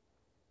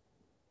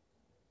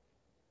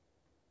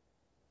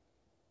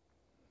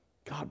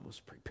 God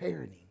was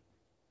preparing him.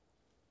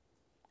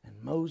 And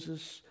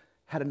Moses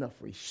had enough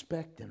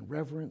respect and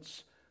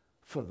reverence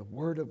for the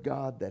word of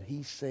God that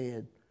he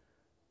said,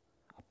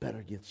 I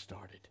better get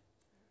started.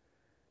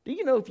 Do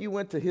you know if you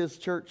went to his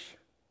church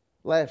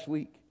last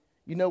week,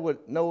 you know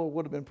what Noah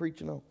would have been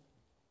preaching on?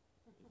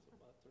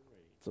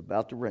 It's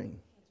about to rain.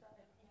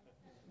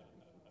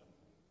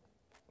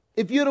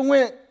 If you'd have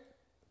went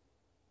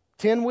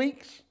 10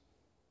 weeks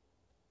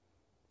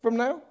from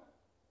now,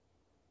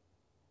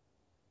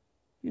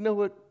 you know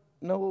what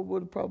Noah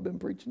would have probably been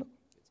preaching on?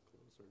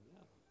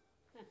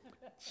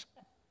 It's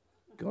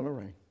going to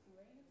rain.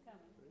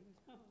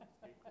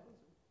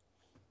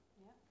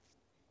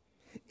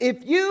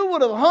 If you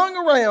would have hung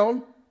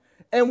around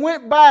and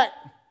went back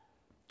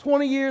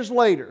 20 years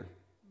later,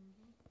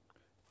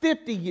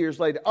 50 years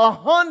later,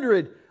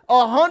 100,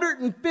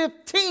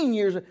 115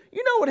 years,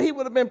 you know what he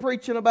would have been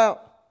preaching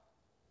about?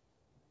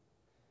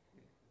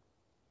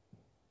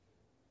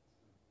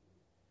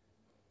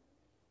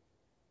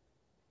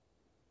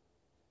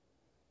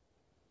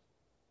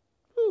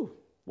 Whew,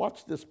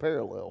 watch this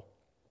parallel.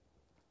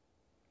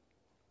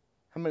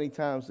 How many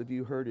times have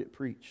you heard it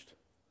preached?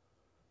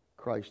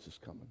 Christ is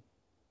coming.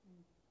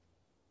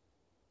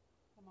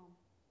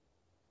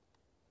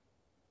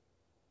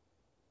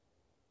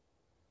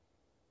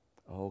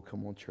 Oh,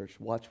 come on, church.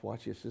 Watch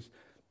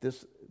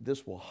this.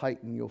 This will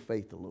heighten your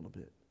faith a little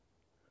bit.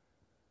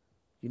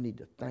 You need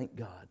to thank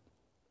God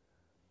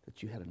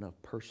that you had enough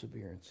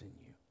perseverance in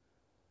you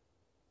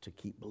to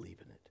keep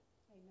believing it.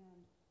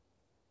 Amen.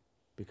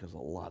 Because a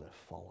lot have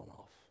fallen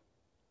off.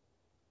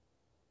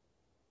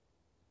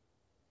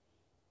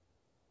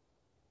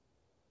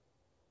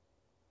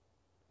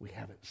 We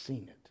haven't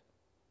seen it.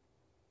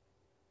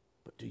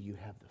 But do you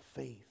have the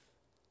faith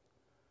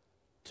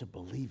to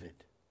believe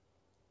it?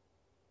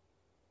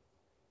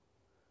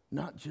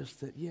 Not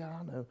just that, yeah,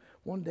 I know,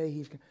 one day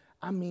he's going to.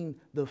 I mean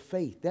the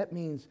faith. That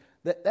means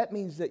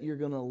that you're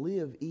going to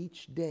live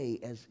each day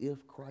as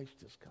if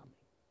Christ is coming.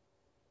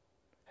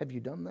 Have you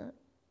done that?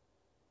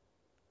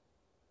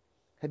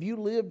 Have you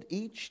lived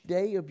each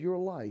day of your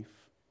life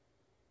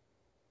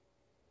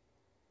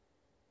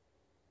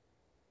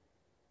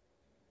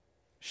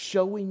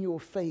showing your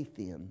faith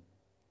in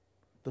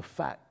the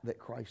fact that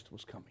Christ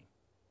was coming?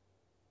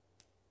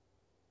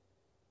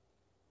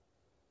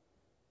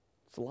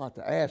 It's a lot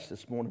to ask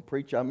this morning,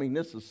 preacher. I mean,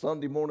 this is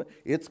Sunday morning.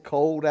 It's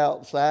cold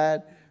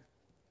outside.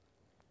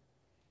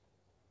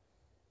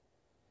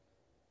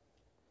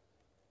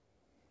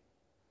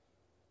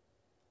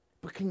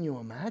 But can you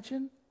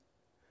imagine?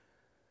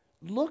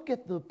 Look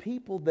at the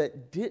people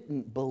that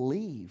didn't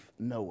believe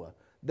Noah,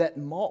 that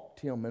mocked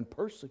him and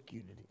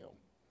persecuted him.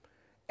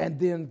 And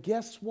then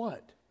guess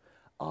what?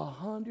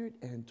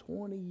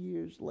 120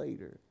 years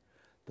later,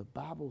 the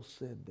Bible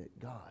said that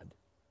God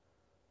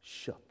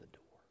shut the door.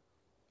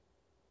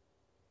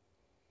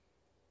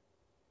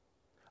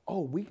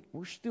 Oh,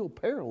 we're still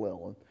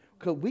paralleling,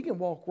 because we can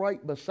walk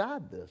right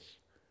beside this.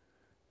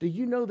 Do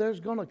you know there's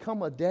going to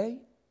come a day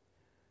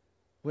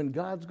when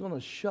God's going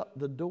to shut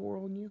the door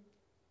on you?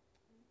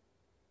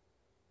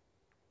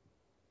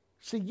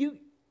 See,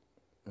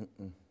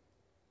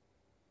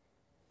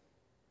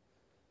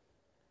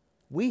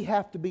 we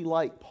have to be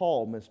like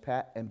Paul, Miss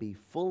Pat, and be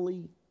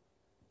fully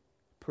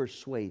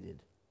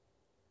persuaded.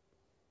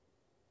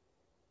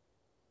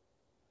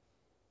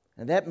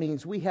 And that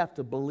means we have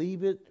to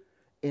believe it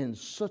in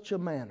such a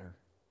manner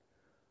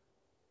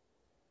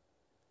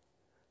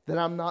that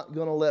I'm not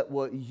going to let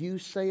what you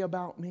say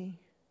about me,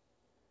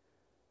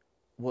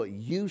 I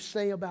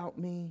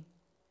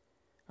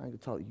can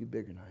tell you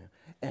bigger than I am,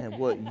 and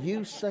what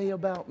you say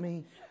about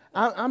me,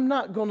 I'm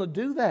not going to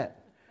do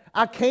that.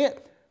 I can't,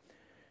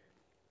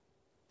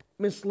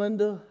 Miss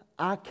Linda,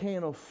 I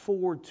can't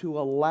afford to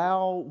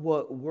allow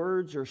what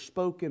words are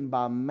spoken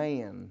by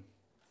man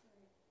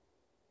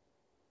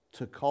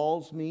to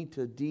cause me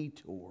to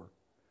detour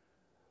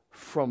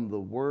from the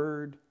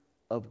Word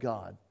of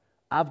God.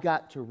 I've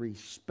got to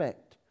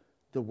respect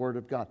the Word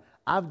of God.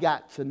 I've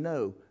got to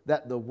know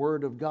that the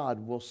Word of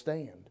God will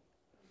stand.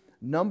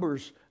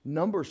 Numbers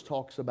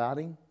talks about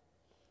him.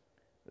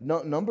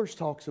 Numbers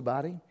talks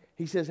about him.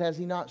 He says, has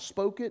he not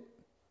spoke it?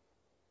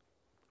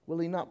 Will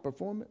he not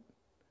perform it?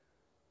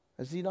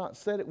 Has he not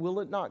said it?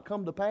 Will it not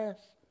come to pass?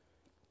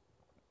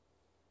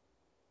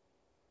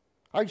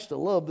 I used to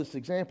love this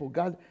example.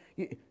 God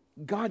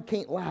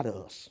can't lie to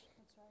us.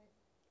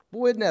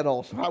 Boy, isn't that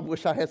awesome? I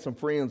wish I had some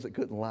friends that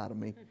couldn't lie to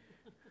me.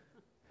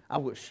 I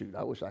wish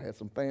I had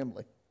some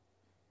family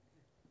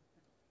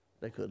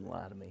that couldn't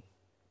lie to me.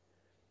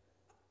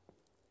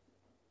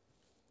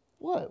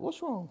 What?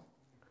 What's wrong?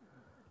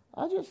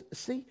 I just,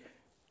 see,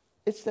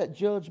 it's that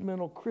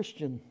judgmental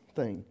Christian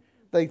thing.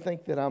 They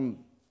think that I'm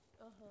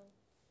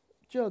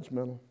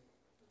judgmental.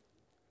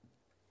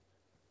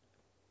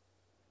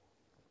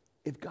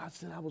 If God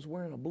said I was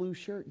wearing a blue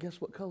shirt, guess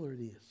what color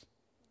it is?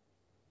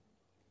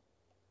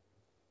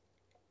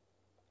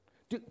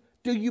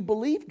 Do you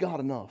believe God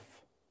enough?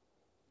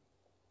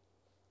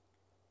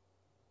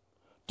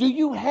 Do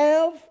you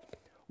have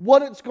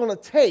what it's going to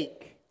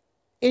take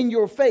in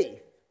your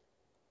faith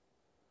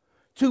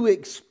to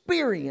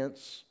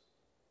experience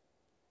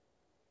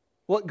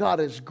what God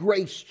has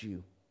graced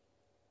you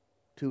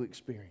to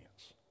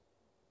experience?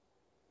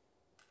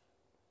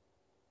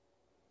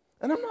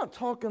 And I'm not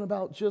talking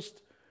about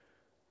just,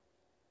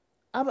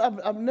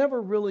 I've never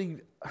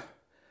really,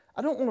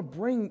 I don't want to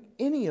bring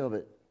any of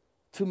it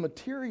to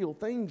material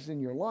things in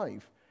your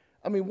life.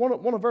 I mean,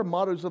 one of our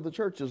mottos of the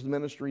church is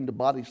ministering to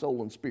body,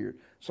 soul, and spirit.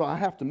 So I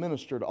have to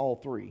minister to all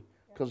three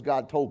because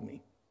God told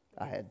me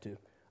I had to.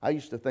 I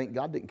used to think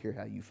God didn't care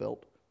how you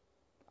felt.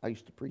 I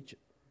used to preach it.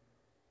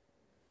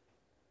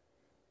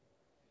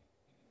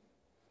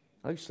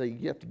 I used to say,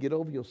 you have to get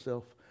over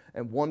yourself.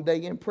 And one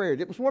day in prayer,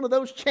 it was one of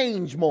those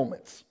change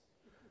moments.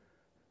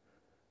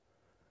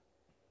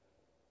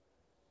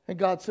 And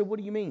God said, what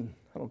do you mean?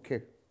 I don't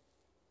care.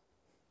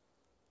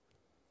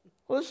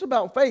 Well, this is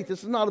about faith.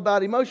 This is not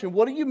about emotion.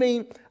 What do you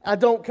mean I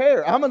don't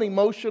care? I'm an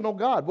emotional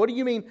God. What do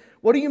you mean?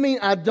 What do you mean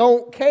I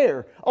don't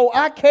care? Oh,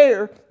 I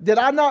care. Did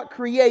I not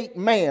create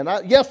man?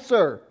 Yes,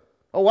 sir.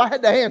 Oh, I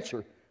had to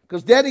answer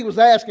because Daddy was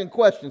asking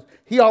questions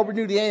he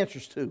already knew the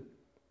answers to.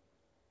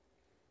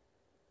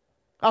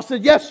 I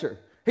said, yes, sir.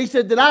 He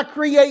said, did I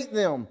create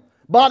them?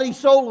 Body,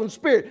 soul, and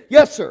spirit?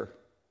 Yes, sir.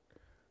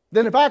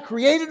 Then if I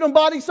created them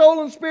body,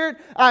 soul, and spirit,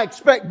 I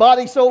expect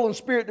body, soul, and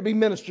spirit to be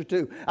ministered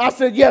to. I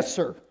said, yes,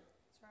 sir.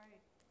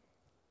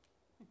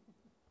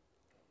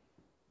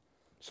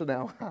 So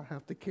now I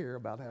have to care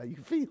about how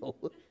you feel.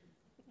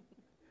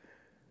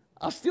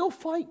 I still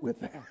fight with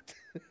that.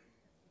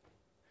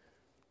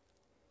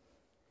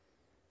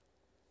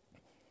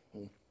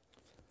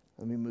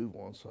 Let me move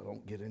on so I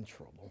don't get in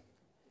trouble.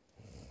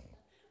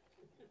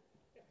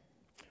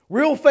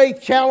 Real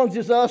faith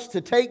challenges us to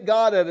take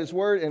God at His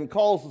word and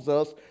causes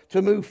us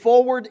to move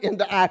forward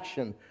into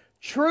action.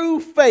 True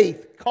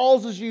faith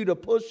causes you to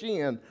push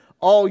in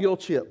all your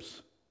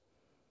chips.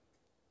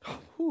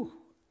 Whew.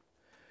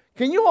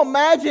 Can you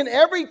imagine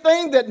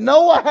everything that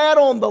Noah had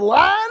on the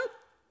line?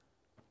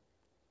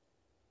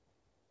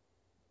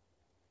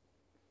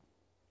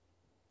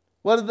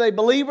 Whether they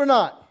believe or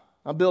not,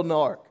 I'm building an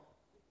ark.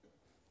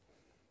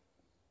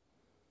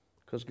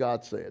 Because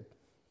God said.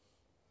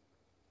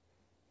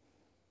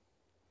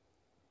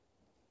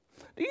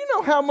 Do you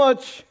know how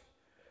much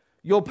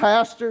your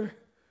pastor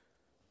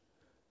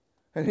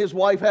and his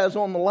wife has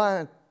on the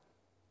line?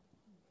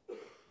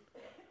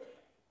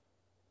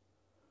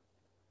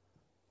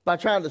 By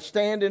trying to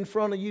stand in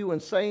front of you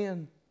and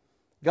saying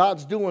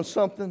God's doing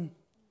something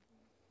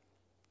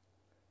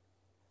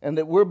and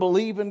that we're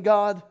believing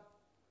God.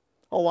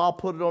 Oh, I'll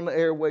put it on the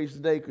airways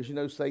today because you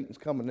know Satan's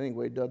coming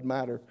anyway. It doesn't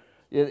matter.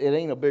 It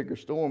ain't a bigger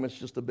storm. It's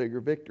just a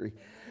bigger victory.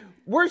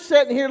 We're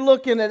sitting here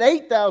looking at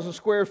 8,000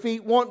 square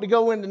feet wanting to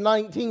go into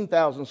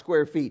 19,000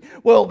 square feet.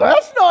 Well,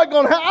 that's not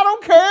going to happen. I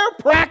don't care.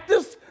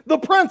 Practice the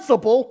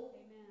principle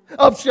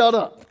of shut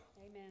up.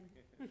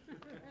 Amen.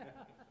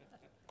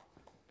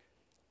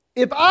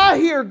 If I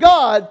hear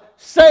God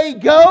say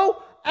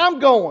go, I'm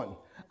going.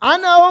 I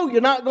know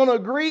you're not going to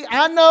agree.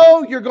 I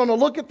know you're going to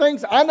look at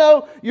things. I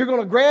know you're going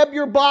to grab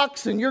your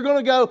box and you're going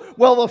to go,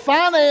 well, the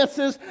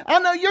finances. I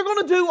know you're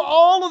going to do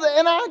all of that.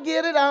 And I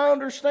get it. I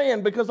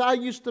understand because I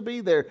used to be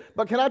there.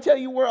 But can I tell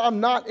you where I'm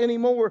not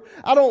anymore?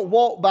 I don't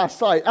walk by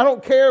sight. I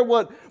don't care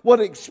what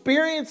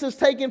experience is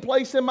taking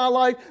place in my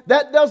life.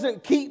 That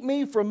doesn't keep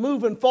me from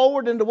moving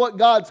forward into what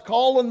God's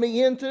calling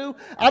me into.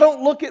 I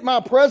don't look at my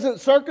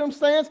present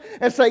circumstance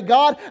and say,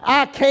 God,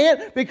 I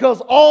can't, because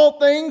all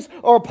things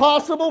are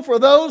possible for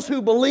those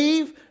who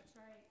believe. That's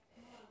right.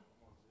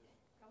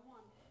 Come on.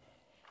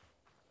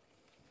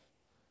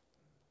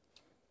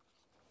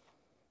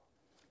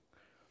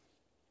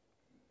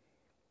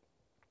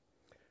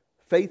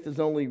 Faith is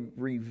only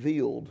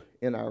revealed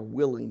in our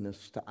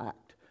willingness to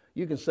act.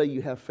 You can say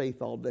you have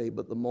faith all day,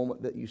 but the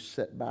moment that you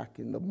sit back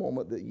and the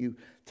moment that you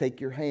take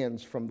your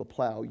hands from the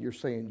plow, you're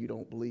saying you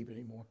don't believe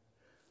anymore.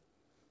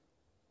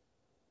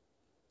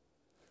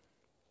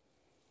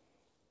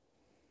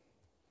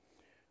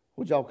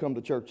 Would y'all come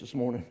to church this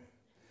morning?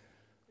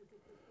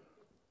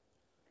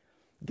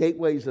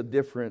 Gateway's a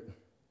different...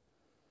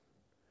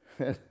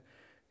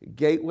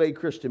 Gateway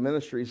Christian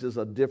Ministries is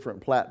a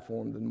different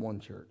platform than One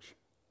Church.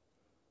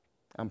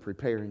 I'm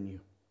preparing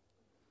you.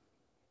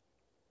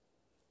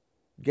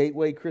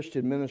 Gateway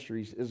Christian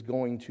Ministries is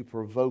going to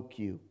provoke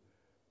you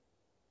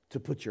to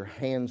put your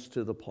hands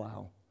to the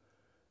plow,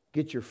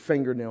 get your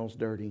fingernails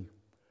dirty,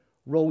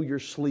 roll your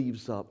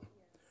sleeves up,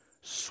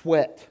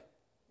 sweat.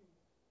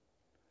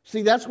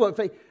 See, that's what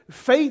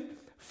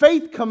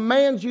faith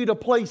commands you to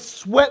place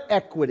sweat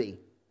equity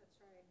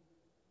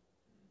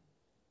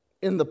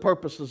in the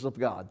purposes of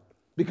God.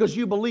 Because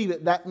you believe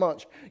it that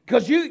much.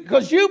 Because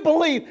you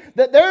believe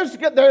that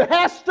there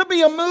has to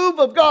be a move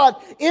of God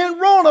in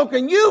Roanoke.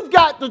 And you've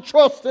got to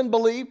trust and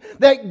believe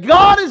that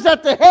God is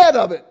at the head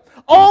of it.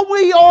 All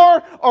we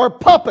are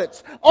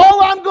puppets.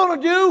 All I'm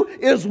going to do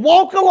is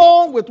walk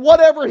along with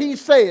whatever He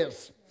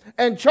says.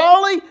 And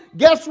Charlie,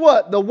 guess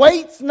what? The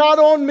weight's not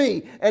on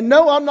me. And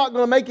no, I'm not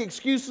going to make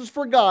excuses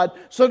for God.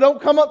 So don't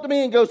come up to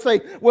me and go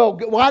say, well,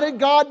 why did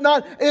God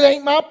not? It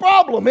ain't my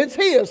problem. It's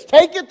His.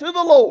 Take it to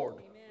the Lord.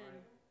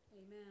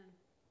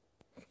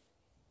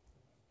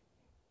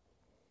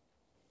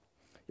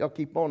 Y'all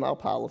keep on. I'll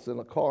pile us in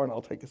a car and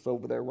I'll take us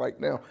over there right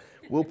now.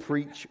 We'll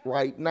preach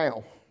right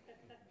now.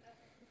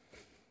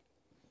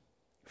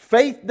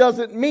 Faith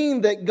doesn't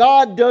mean that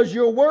God does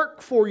your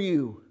work for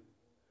you.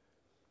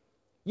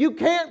 You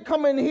can't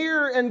come in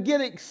here and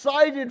get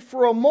excited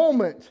for a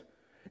moment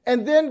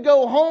and then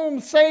go home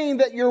saying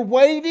that you're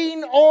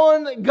waiting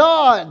on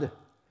God.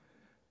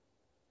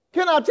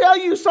 Can I tell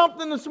you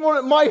something this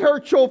morning that might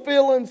hurt your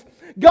feelings?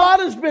 God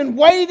has been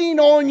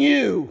waiting on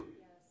you.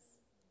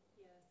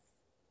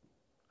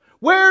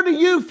 Where do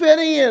you fit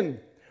in?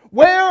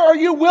 Where are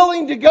you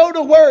willing to go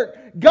to work?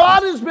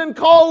 God has been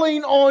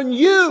calling on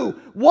you.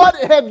 What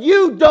have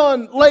you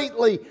done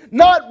lately?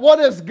 Not what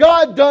has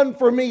God done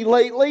for me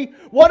lately.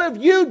 What have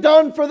you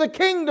done for the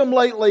kingdom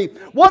lately?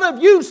 What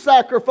have you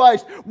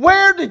sacrificed?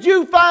 Where did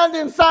you find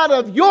inside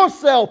of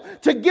yourself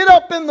to get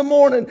up in the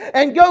morning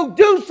and go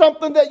do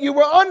something that you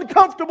were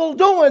uncomfortable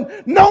doing,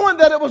 knowing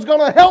that it was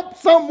going to help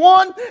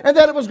someone and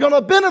that it was going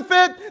to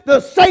benefit the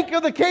sake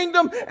of the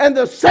kingdom and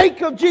the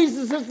sake of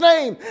Jesus'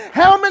 name?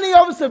 How many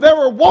of us have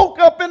ever woke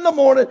up in the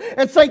morning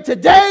and say,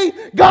 today,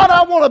 God,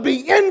 I want to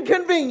be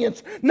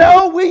inconvenienced?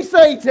 No, we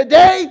say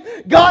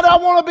today, God, I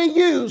want to be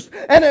used.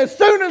 And as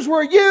soon as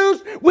we're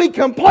used, we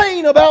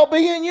complain about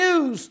being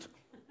used.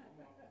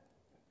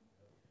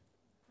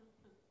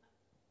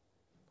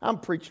 I'm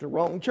preaching the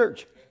wrong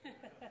church.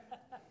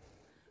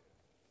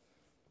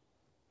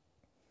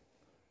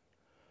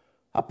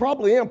 I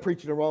probably am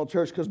preaching the wrong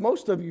church because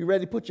most of you are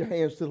ready to put your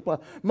hands to the plow.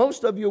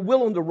 Most of you are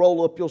willing to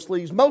roll up your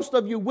sleeves. Most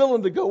of you are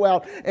willing to go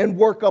out and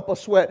work up a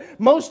sweat.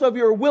 Most of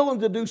you are willing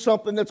to do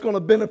something that's going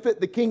to benefit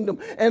the kingdom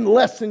and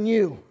lessen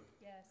you.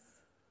 Yes.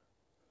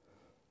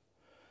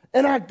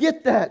 And I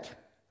get that.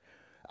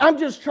 I'm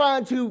just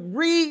trying to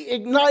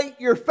reignite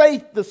your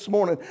faith this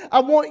morning. I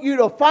want you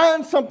to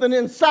find something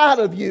inside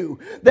of you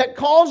that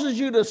causes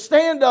you to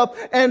stand up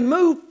and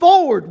move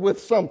forward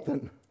with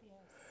something.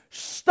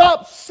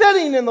 Stop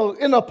sitting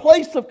in a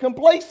place of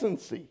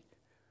complacency.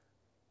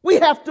 We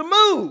have to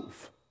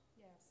move.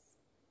 Yes.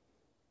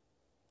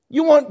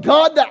 You want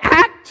God to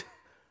act?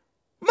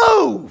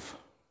 Move.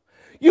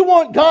 You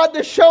want God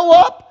to show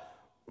up?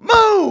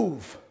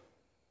 Move.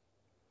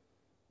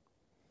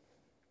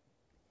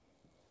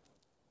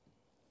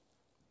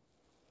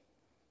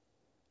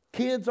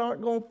 Kids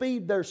aren't going to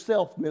feed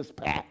themselves, Miss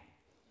Pat.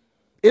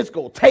 It's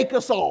going to take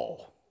us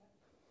all.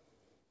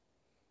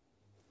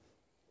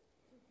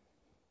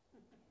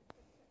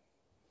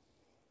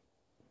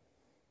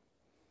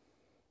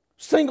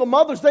 Single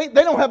mothers, they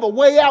don't have a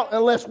way out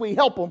unless we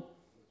help them.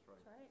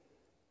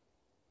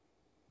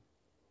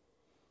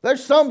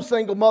 There's some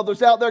single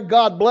mothers out there,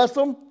 God bless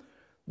them,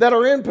 that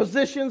are in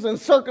positions and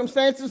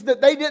circumstances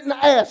that they didn't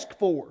ask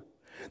for.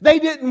 They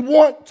didn't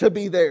want to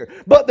be there,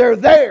 but they're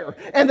there,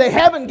 and they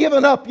haven't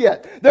given up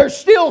yet. They're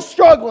still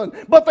struggling,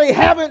 but they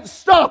haven't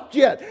stopped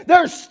yet.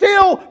 They're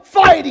still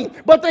fighting,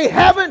 but they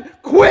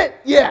haven't quit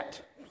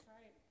yet.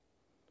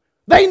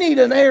 They need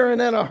an Aaron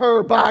and a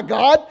Hur, by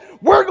God.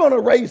 We're going to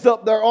raise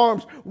up their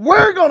arms.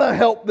 We're going to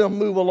help them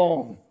move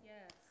along.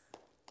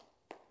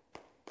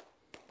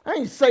 I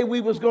didn't say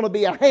we was going to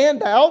be a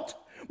handout.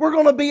 We're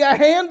going to be a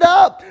hand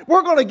up.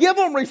 We're going to give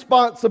them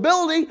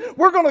responsibility.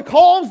 We're going to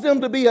cause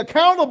them to be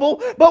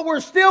accountable, but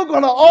we're still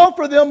going to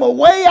offer them a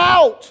way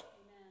out.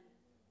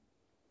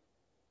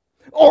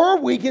 Or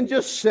we can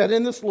just sit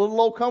in this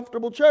little old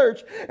comfortable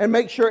church and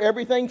make sure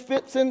everything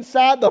fits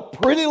inside the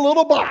pretty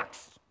little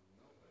box.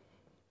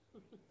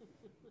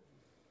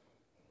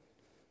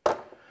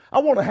 I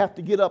want to have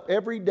to get up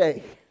every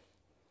day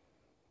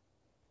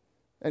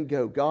and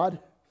go, God,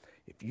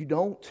 if you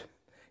don't,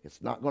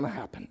 it's not going to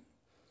happen.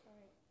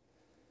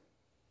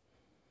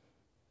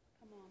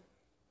 Come on.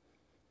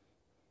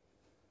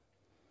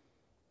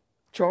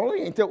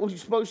 Charlie, ain't that what you're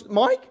supposed to?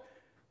 Mike?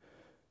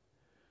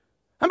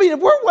 I mean, if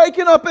we're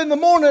waking up in the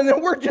morning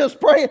and we're just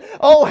praying,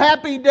 oh,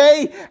 happy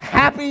day,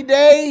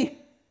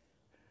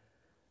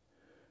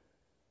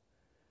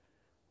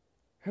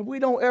 and we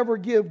don't ever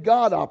give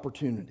God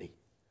opportunity.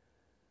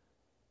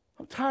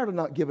 I'm tired of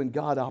not giving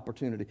God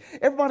opportunity.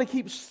 Everybody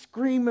keeps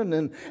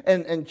screaming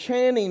and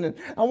chanting, and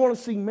I want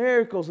to see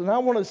miracles, and I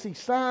want to see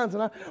signs.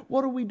 And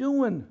what are we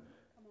doing?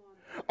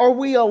 Are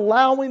we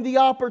allowing the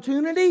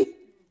opportunity?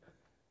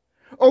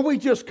 Or are we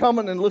just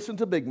coming and listen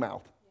to Big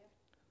Mouth?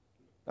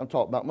 I'm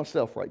talking about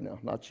myself right now,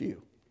 not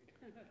you.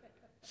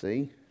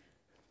 See?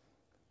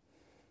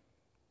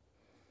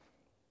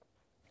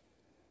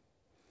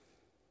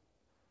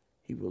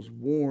 He was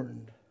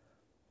warned.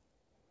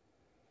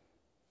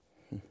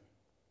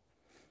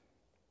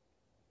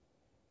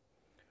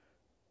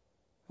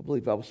 I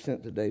believe I was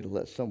sent today to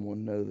let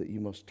someone know that you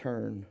must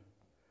turn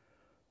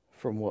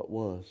from what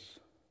was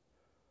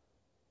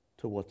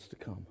to what's to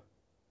come.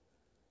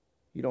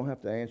 You don't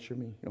have to answer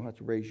me. You don't have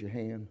to raise your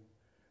hand.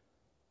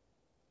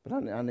 But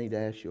I need to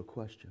ask you a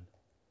question.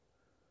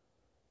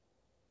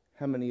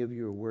 How many of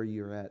you are where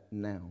you're at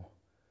now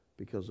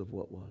because of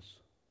what was?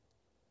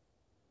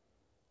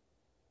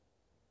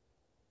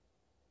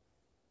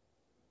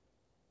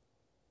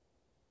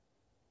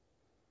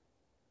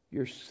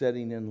 You're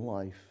setting in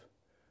life.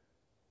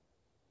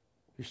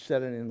 You're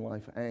setting in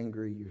life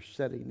angry. You're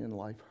setting in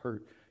life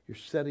hurt. You're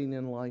setting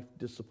in life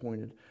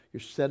disappointed. You're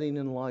setting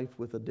in life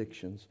with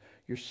addictions.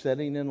 You're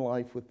setting in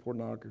life with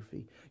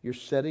pornography. You're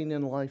setting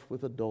in life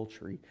with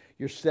adultery.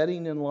 You're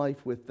setting in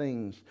life with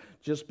things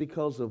just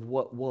because of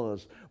what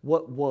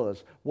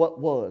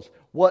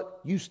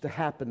used to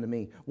happen to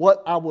me,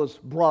 what I was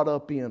brought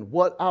up in,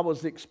 what I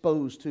was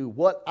exposed to,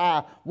 what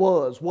I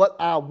was. What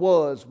about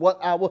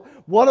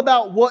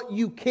what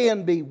you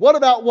can be? What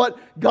about what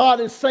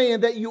God is saying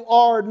that you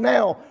are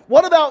now?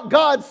 What about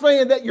God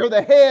saying that you're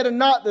the head and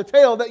not the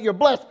tail, that you're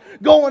blessed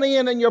going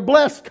in and you're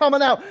blessed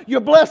coming out,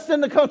 you're blessed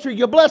in the country,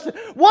 you're blessed.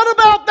 What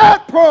about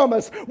that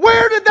promise?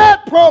 Where did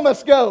that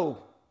promise go?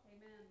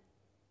 Amen.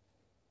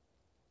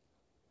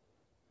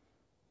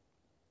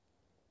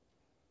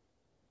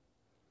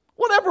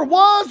 Whatever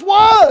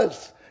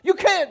was. You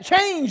can't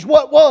change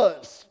what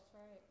was.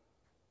 Right.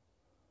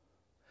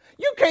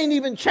 You can't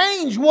even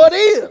change what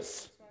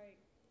is. Right.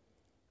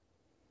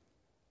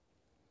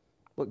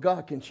 But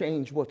God can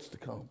change what's to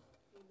come.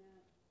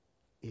 Amen.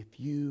 If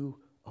you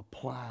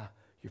apply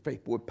your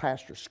faith. Boy,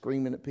 pastor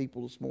screaming at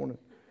people this morning.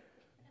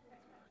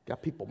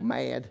 Got people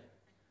mad.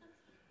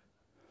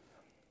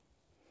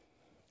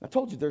 I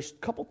told you there's a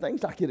couple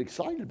things I get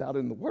excited about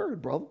in the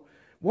Word, brother.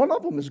 One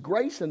of them is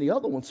grace and the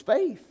other one's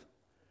faith.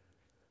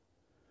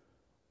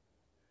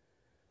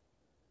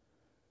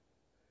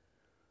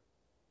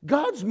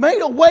 God's made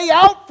a way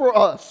out for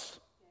us.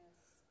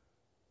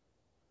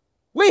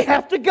 We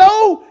have to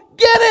go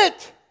get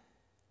it.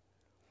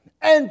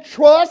 And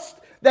trust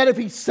that if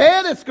He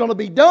said it's going to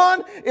be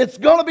done, it's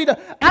going to be done.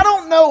 I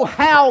don't know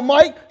how,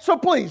 Mike, so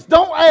please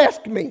don't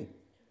ask me.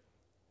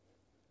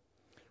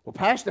 Well,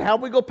 Pastor, how are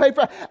we going to pay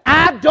for it?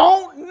 I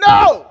don't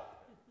know.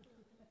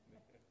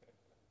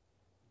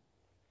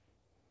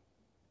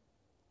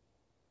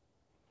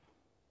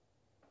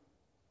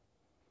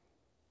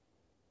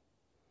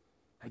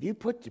 Have you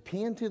put the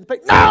pen to the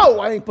paper? No,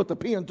 I ain't put the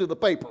pen to the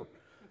paper.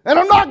 And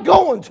I'm not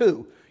going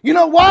to. You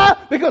know why?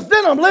 Because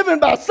then I'm living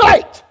by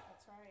sight. That's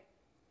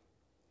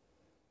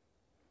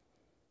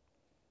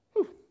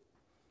right.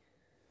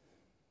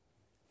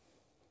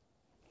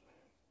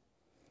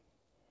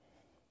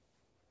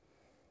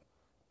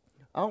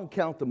 I don't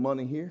count the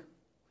money here.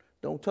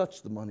 Don't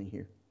touch the money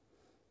here.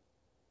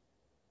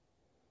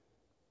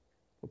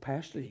 Well,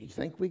 Pastor, you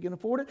think we can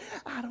afford it?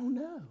 I don't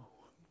know.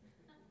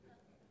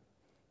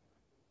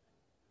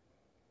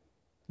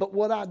 But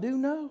what I do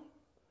know,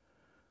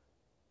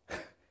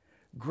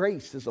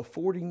 grace is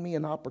affording me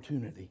an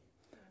opportunity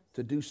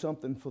to do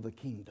something for the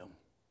kingdom.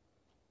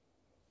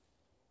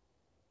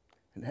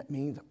 And that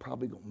means I'm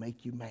probably going to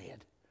make you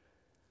mad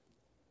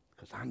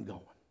because I'm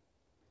going.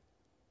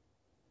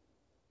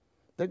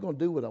 They're going to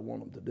do what I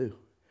want them to do.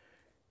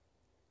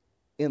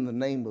 In the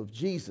name of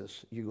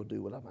Jesus, you're going to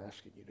do what I'm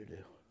asking you to do.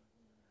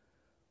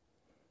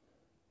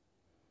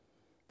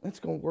 It's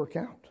going to work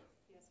out.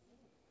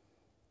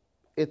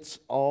 It's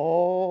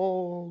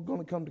all going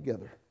to come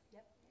together.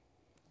 Yep.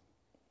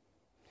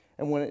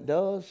 And when it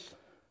does,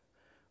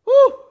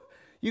 whoo,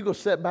 you go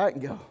sit back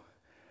and go,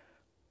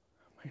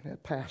 man,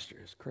 that pastor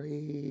is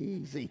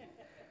crazy.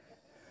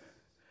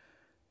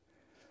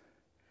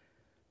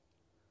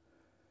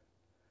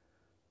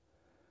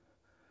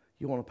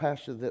 You want a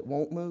pastor that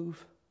won't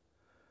move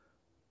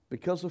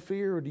because of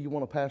fear, or do you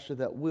want a pastor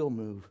that will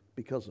move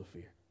because of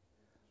fear?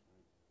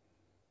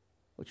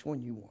 Which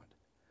one you want?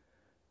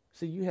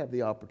 See, you have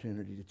the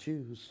opportunity to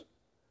choose.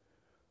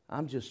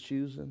 I'm just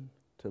choosing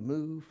to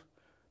move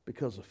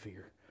because of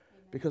fear.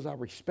 Amen. Because I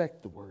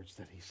respect the words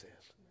that he says.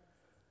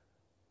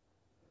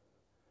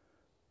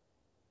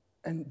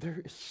 And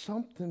there is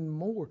something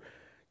more.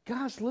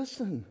 Guys,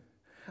 listen.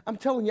 I'm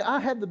telling you, I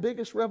had the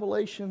biggest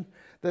revelation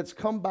that's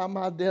come by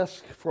my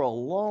desk for a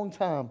long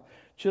time.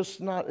 Just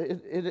not,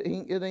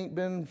 it ain't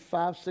been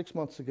 5-6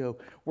 months ago,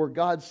 where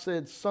God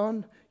said,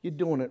 son, you're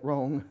doing it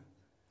wrong.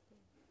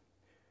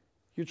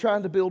 You're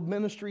trying to build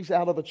ministries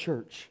out of a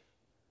church.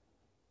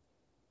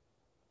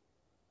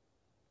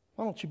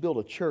 Why don't you build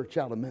a church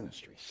out of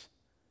ministries?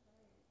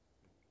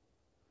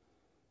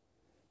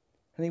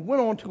 And he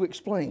went on to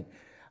explain,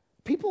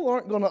 people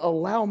aren't going to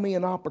allow me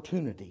an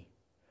opportunity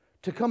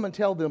to come and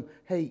tell them,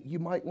 hey, you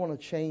might want to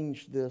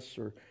change this,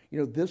 or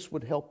this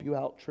would help you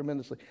out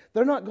tremendously.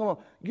 You're not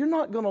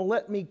going to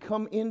let me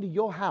come into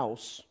your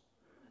house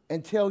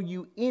and tell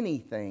you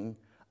anything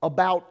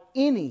about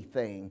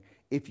anything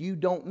if you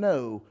don't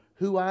know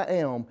who I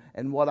am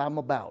and what I'm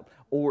about,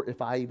 or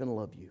if I even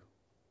love you.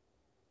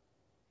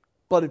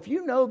 But if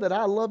you know that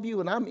I love you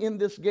and I'm in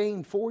this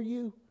game for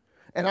you,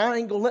 and I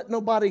ain't going to let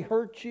nobody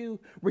hurt you,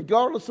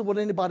 regardless of what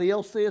anybody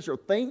else says or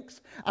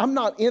thinks. I'm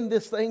not in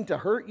this thing to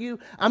hurt you.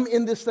 I'm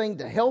in this thing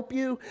to help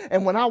you.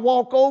 And when I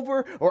walk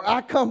over or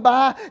I come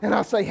by and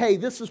I say, hey,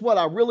 this is what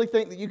I really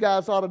think that you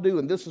guys ought to do,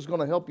 and this is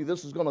going to help you,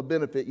 this is going to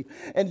benefit you.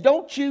 And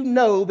don't you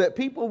know that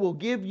people will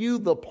give you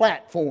the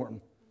platform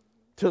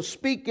to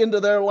speak into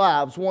their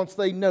lives once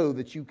they know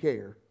that you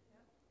care?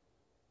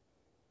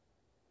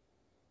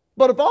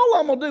 But if all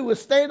I'm going to do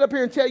is stand up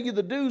here and tell you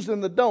the do's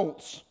and the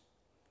don'ts,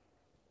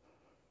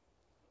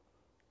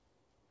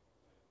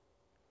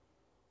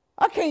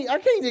 I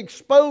can't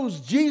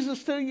expose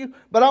Jesus to you,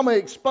 but I'm going to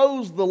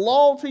expose the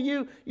law to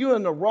you. You're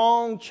in the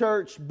wrong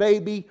church,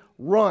 baby.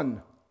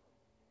 Run.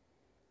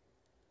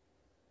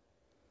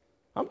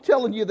 I'm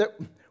telling you that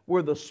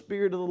where the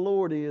Spirit of the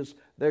Lord is,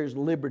 there's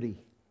liberty.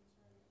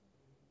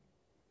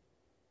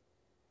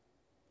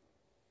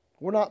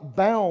 We're not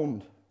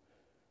bound.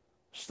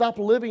 Stop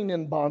living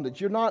in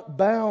bondage. You're not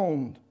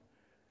bound.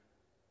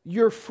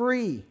 You're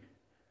free.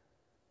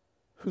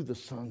 Who the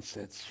Son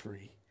sets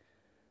free.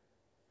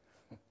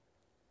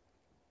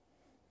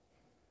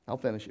 I'll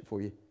finish it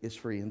for you. It's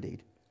free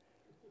indeed.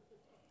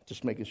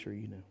 Just making sure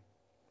you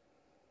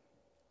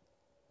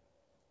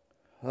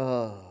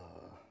know.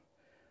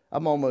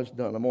 I'm almost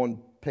done. I'm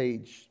on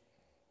page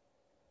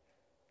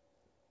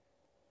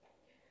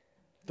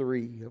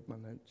 3 of my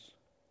notes.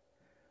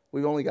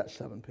 We've only got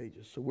 7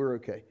 pages, so we're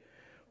okay.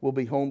 We'll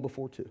be home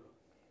before 2.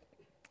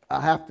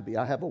 I have to be.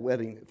 I have a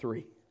wedding at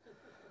 3.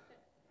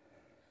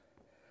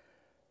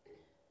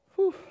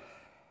 Whew.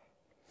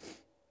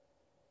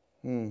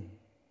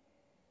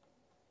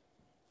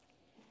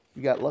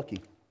 You got lucky.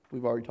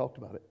 We've already talked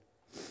about it.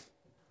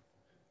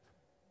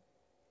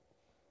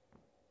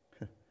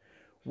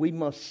 We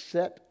must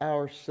set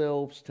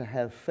ourselves to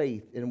have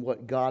faith in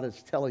what God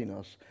is telling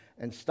us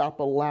and stop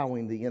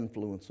allowing the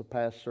influence of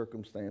past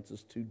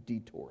circumstances to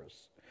detour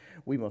us.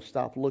 We must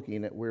stop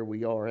looking at where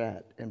we are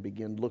at and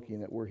begin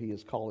looking at where He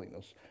is calling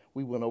us.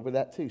 We went over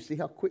that too. See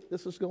how quick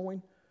this is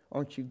going?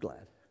 Aren't you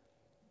glad?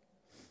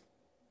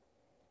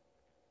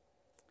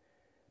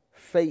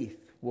 Faith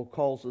will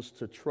cause us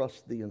to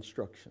trust the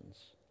instructions.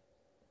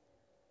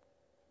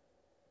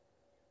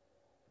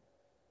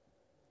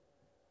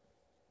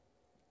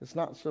 It's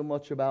not so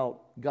much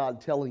about God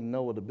telling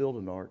Noah to build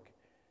an ark.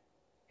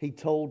 He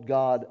told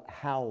God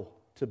how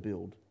to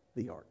build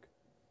the ark.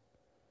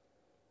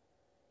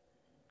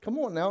 Come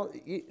on now,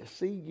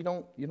 see,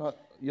 you're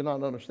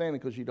not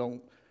understanding because you're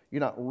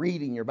not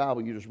reading your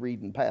Bible. You're just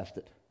reading past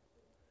it.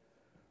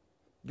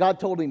 God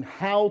told him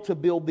how to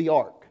build the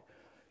ark.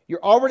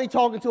 You're already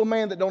talking to a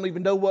man that don't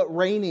even know what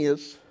rain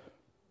is.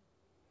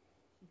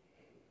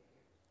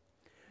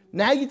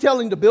 Now you tell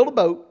him to build a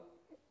boat.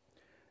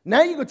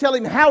 Now you're going to tell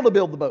him how to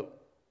build the boat.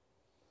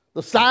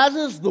 The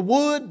sizes, the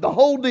wood, the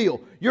whole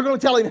deal. You're going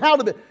to tell him how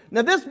to build.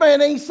 Now this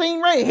man ain't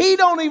seen rain. He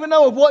don't even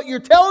know if what you're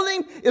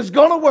telling him is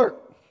going to work.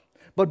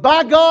 But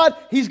by God,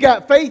 he's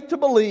got faith to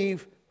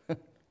believe.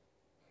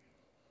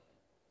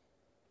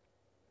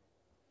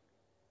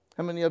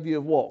 How many of you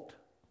have walked?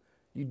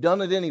 You've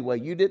done it anyway.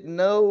 You didn't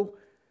know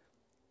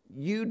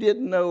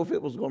if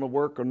it was going to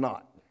work or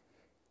not.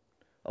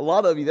 A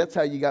lot of you, that's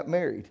how you got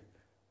married.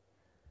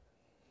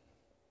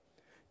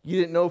 You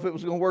didn't know if it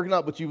was going to work or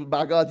not, but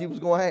by God, you was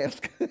going to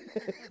ask.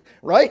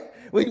 Right?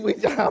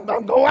 I'm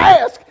going to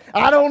ask.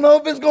 I don't know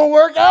if it's going to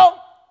work out,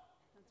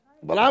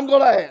 but I'm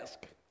going to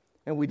ask.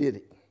 And we did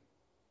it.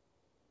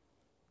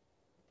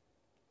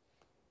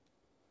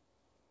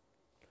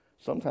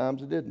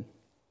 Sometimes it didn't.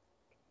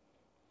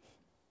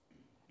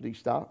 Do you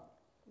stop?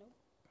 Nope.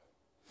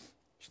 You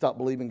stop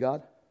believing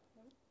God?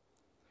 Nope.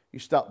 You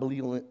stop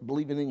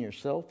believing in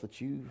yourself that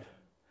you...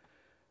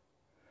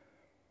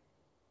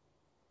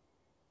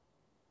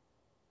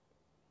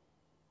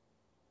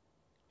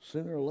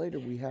 Sooner or later,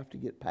 we have to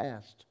get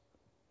past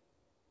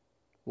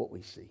what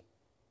we see,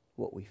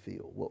 what we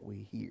feel, what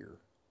we hear,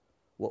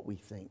 what we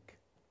think.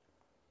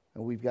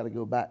 And we've got to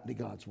go back to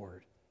God's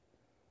Word.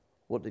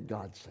 What did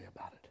God say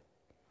about it?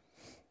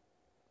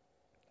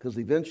 Because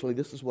eventually,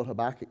 this is what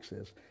Habakkuk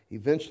says.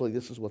 Eventually,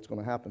 this is what's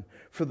going to happen.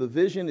 For the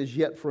vision is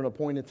yet for an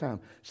appointed time.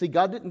 See,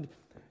 God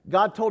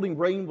told him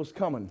rain was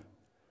coming.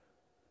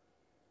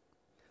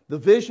 The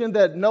vision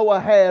that Noah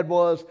had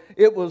was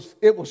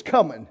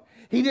coming.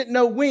 He didn't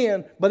know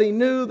when, but he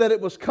knew that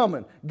it was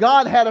coming.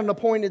 God had an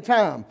appointed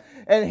time.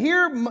 And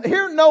here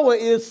Noah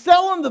is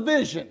selling the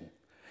vision.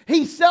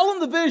 He's selling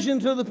the vision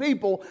to the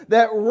people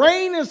that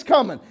rain is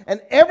coming. And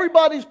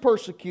everybody's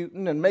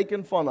persecuting and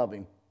making fun of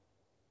him.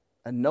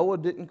 And Noah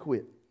didn't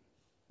quit.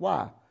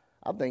 Why?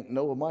 I think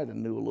Noah might have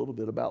knew a little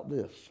bit about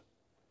this.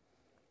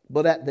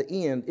 But at the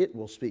end, it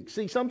will speak.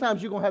 See,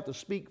 sometimes you're going to have to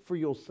speak for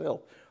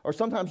yourself. Or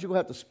sometimes you're going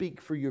to have to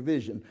speak for your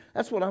vision.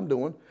 That's what I'm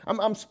doing.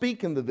 I'm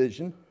speaking the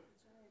vision.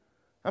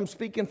 I'm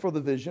speaking for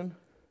the vision.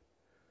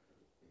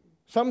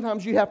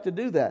 Sometimes you have to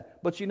do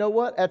that. But you know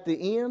what? At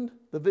the end,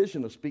 the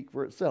vision will speak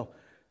for itself.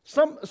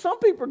 Some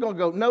people are going to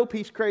go, no,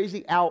 peace,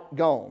 crazy, out,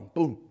 gone.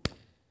 Boom.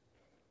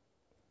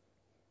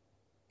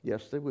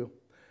 Yes, they will.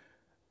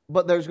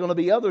 But there's going to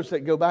be others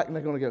that go back and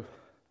they're going to go,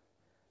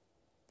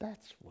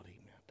 that's what he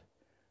meant.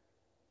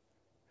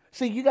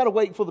 See, you got to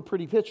wait for the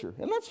pretty picture.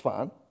 And that's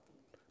fine.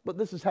 But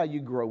this is how you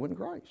grow in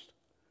Christ.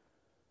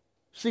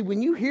 See,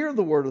 when you hear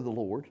the word of the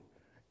Lord,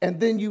 and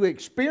then you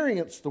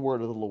experience the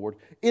word of the Lord,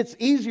 it's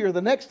easier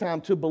the next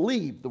time to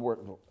believe the word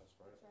of the Lord.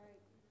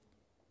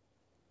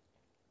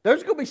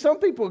 There's going to be some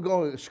people who are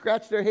going to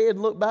scratch their head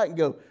and look back and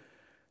go,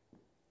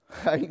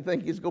 I didn't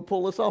think he's going to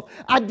pull this off.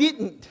 I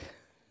didn't.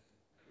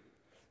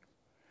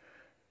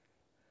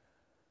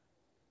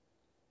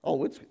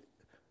 Oh, it's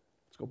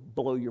going to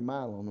blow your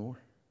mind,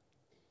 Lenore.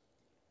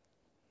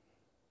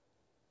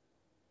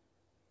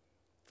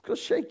 It's going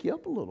to shake you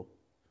up a little.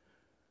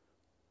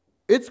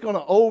 It's going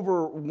to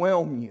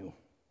overwhelm you.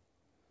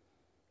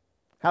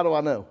 How do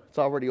I know? It's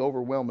already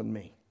overwhelming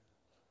me.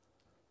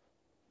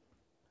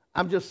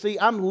 I'm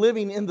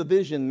living in the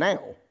vision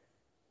now.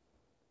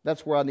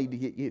 That's where I need to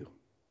get you.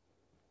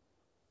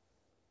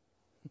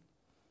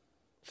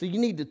 So you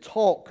need to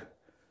talk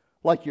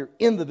like you're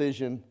in the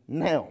vision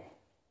now.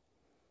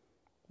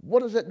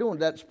 What is that doing?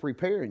 That's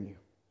preparing you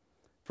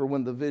for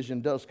when the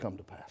vision does come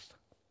to pass.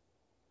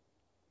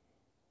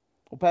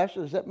 Well,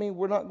 Pastor, does that mean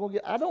we're not going to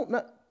get... I don't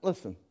know.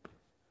 Listen.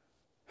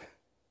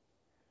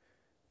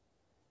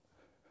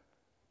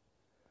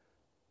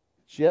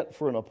 It's yet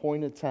for an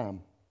appointed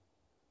time.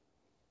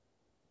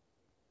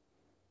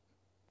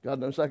 God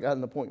knows I got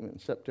an appointment in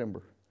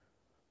September.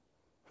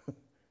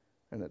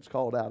 And it's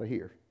called out of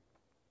here.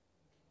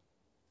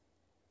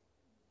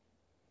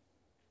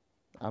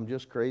 I'm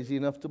just crazy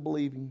enough to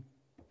believe him.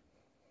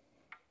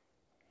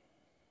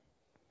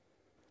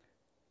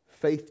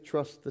 Faith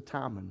trusts the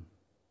timing.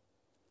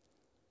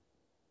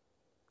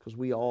 Because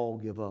we all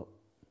give up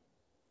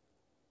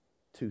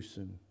too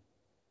soon.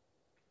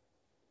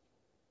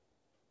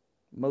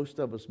 Most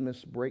of us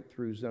miss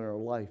breakthroughs in our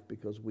life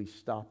because we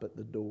stop at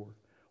the door.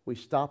 We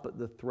stop at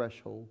the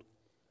threshold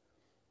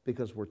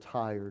because we're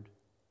tired.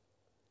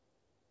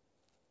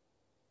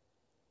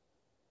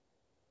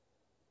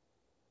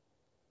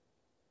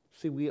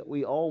 See,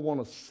 we all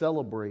want to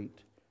celebrate.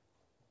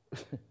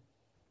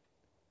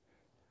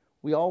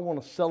 We all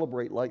want to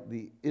celebrate like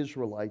the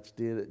Israelites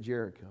did at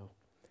Jericho.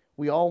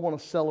 We all want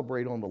to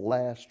celebrate on the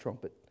last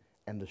trumpet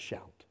and the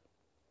shout.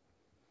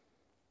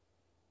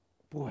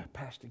 Boy,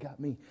 Pastor got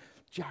me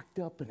jacked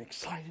up and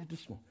excited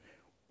this morning.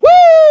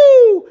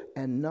 Woo!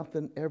 And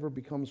nothing ever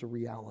becomes a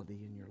reality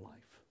in your life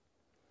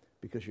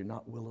because you're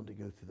not willing to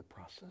go through the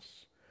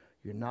process.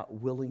 You're not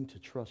willing to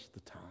trust the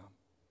time.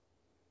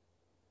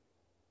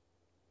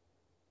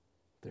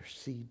 There's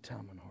seed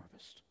time and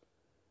harvest.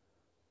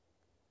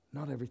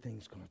 Not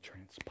everything's going to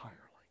transpire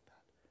like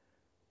that.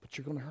 But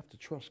you're going to have to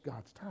trust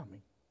God's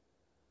timing.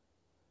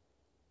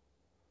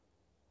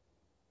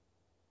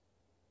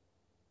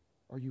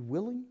 Are you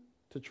willing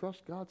to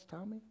trust God's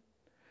timing?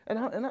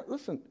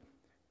 Listen,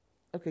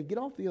 okay, get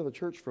off the other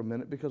church for a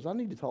minute because I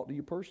need to talk to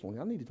you personally.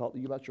 I need to talk to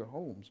you about your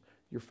homes,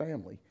 your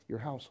family, your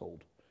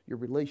household, your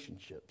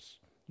relationships,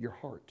 your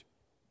heart.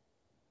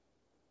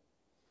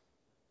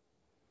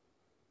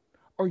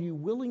 Are you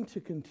willing to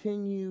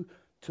continue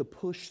to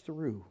push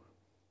through,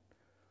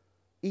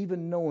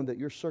 even knowing that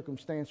your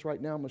circumstance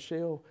right now,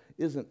 Michelle,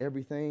 isn't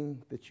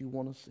everything that you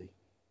want to see?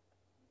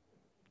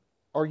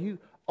 Are you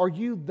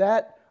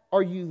that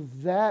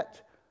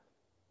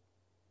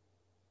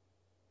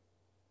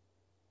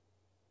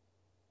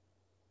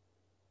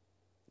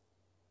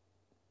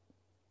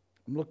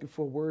I'm looking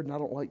for a word, and I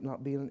don't like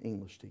not being an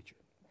English teacher.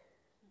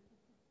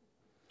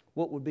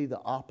 What would be the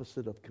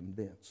opposite of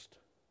convinced?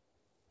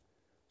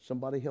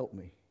 Somebody help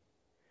me.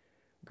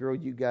 Girl,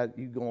 you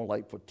going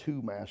like for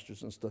 2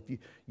 masters and stuff.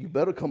 You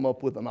better come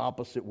up with an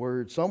opposite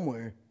word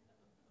somewhere.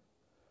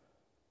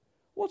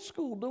 What's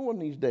school doing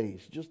these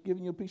days? Just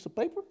giving you a piece of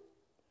paper?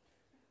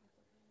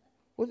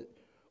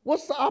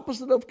 What's the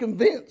opposite of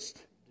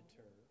convinced?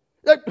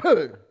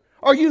 Deterred.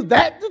 Are you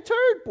that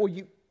deterred?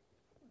 Boy,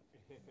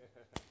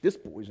 this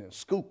boy's in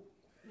school.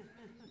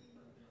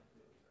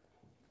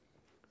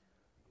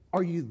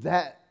 Are you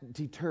that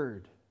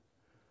deterred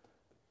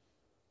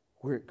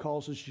where it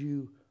causes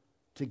you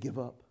to give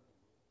up?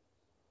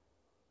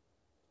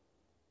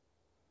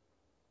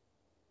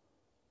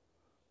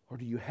 Or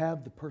do you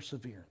have the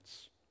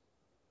perseverance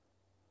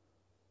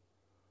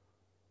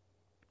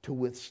to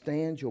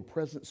withstand your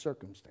present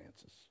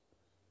circumstances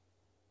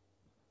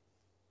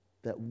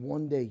that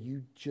one day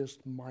you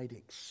just might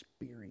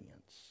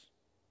experience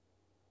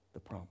the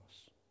promise?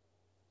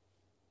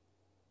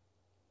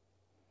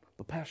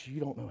 But Pastor, you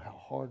don't know how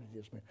hard it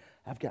is, man.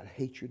 I've got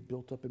hatred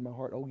built up in my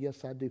heart. Oh,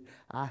 yes, I do.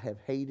 I have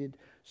hated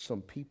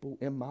some people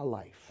in my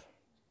life.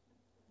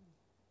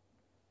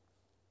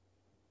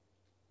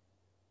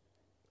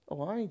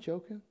 Oh, I ain't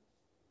joking.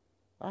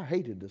 I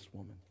hated this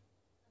woman.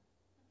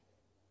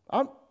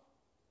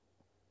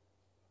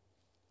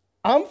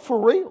 I'm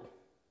for real.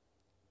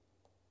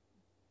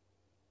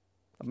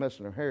 I'm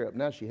messing her hair up.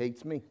 Now she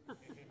hates me.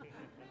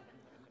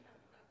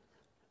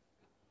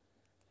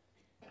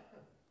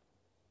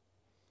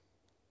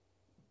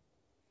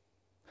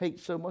 Hate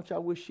so much I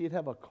wish she'd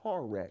have a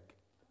car wreck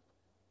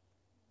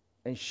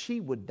and she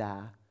would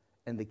die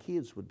and the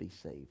kids would be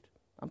saved.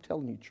 I'm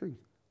telling you the truth.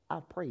 I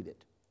prayed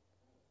it.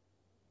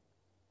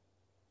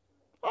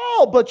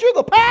 Oh, but you're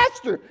the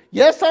pastor.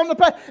 Yes, I'm the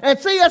pastor. And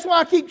see, that's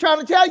why I keep trying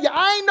to tell you,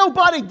 I ain't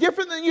nobody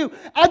different than you.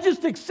 I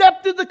just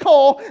accepted the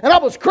call, and I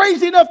was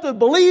crazy enough to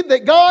believe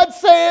that God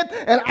said,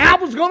 and I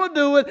was going to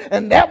do it,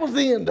 and that was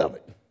the end of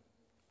it.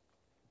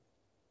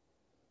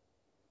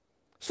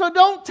 So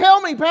don't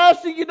tell me,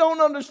 Pastor, you don't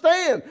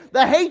understand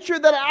the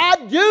hatred that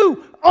I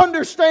do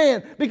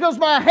understand, because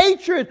my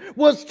hatred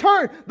was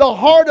turned. The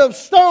heart of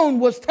stone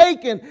was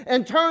taken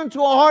and turned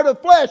to a heart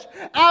of flesh.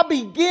 I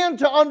began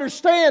to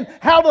understand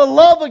how to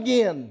love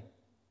again.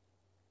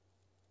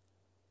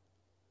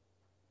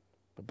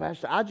 But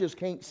Pastor, I just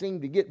can't seem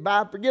to get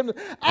by forgiveness.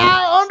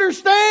 I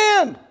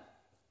understand.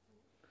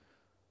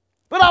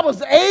 But I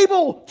was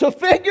able to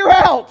figure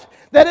out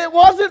that it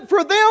wasn't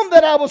for them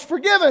that I was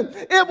forgiven.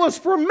 It was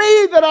for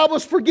me that I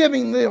was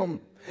forgiving them.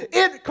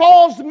 It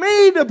caused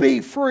me to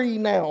be free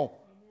now.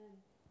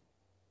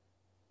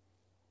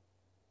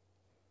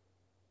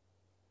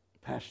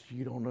 Pastor,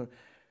 you don't know.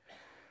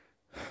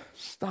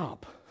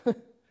 Stop.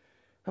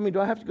 I mean, do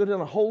I have to go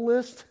down a whole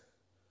list?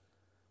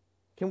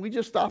 Can we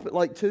just stop at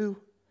like 2?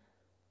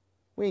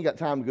 We ain't got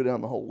time to go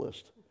down the whole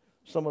list.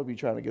 Some of you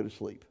trying to go to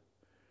sleep.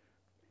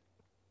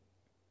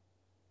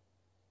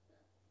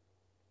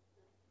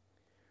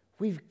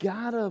 We've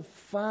got to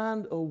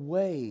find a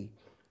way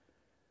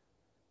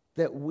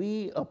that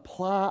we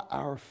apply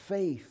our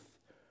faith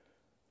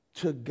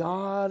to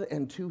God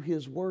and to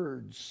His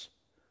words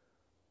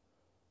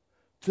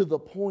to the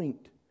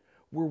point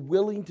we're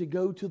willing to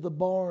go to the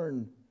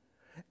barn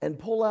and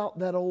pull out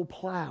that old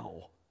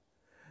plow,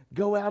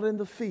 go out in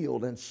the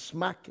field and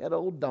smack that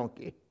old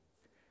donkey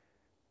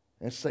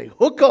and say,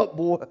 "Hook up,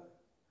 boy."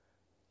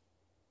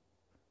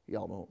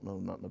 Y'all don't know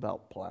nothing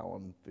about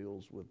plowing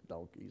fields with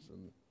donkeys,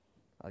 and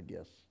I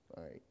guess,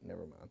 all right, never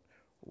mind.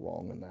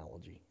 Wrong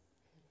analogy.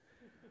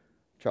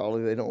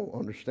 Charlie, they don't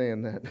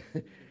understand that.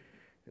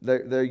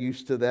 They're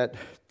used to that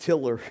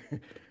tiller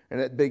and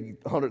that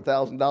big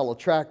 $100,000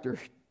 tractor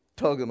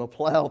tugging a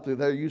plow through.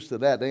 They're used to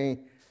that. They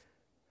ain't.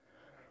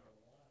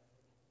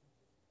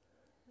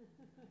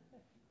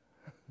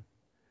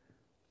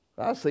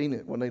 I seen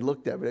it when they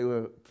looked at me. They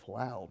went,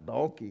 "Plow,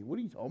 donkey? What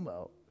are you talking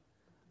about?"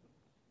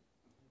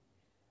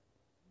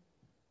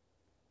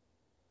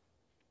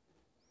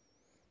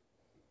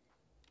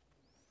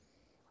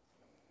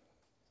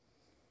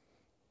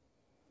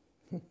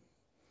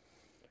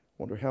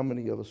 Wonder how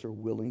many of us are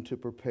willing to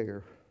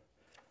prepare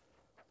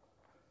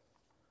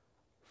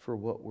for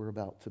what we're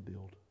about to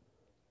build.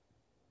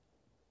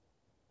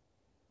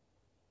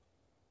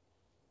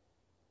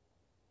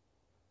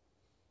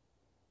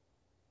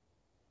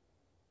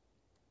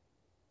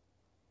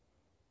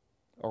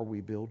 Are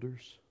we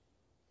builders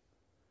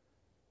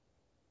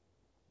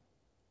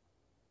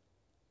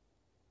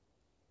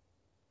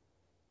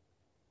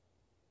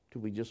Do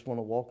we just want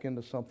to walk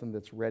into something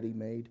that's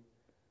ready-made?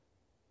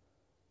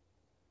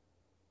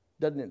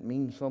 Doesn't it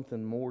mean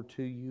something more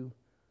to you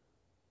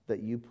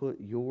that you put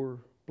your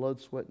blood,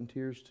 sweat, and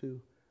tears to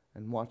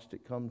and watched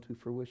it come to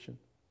fruition?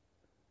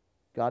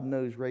 God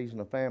knows raising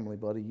a family,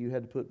 buddy, you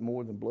had to put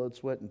more than blood,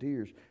 sweat, and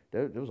tears.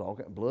 There was all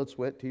kinds of blood,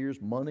 sweat, tears,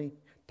 money,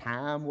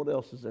 time. What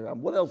else is there?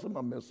 What else am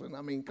I missing?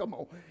 I mean, come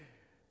on.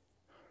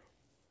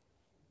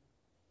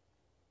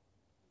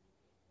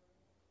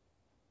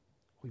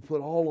 We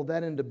put all of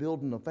that into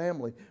building a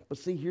family. But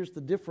see, here's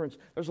the difference.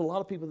 There's a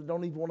lot of people that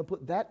don't even want to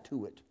put that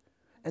to it.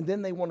 And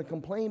then they want to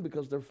complain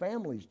because their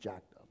family's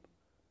jacked up.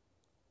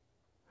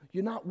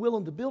 You're not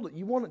willing to build it.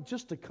 You want it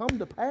just to come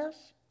to pass?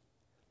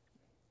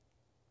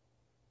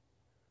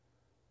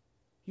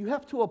 You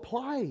have to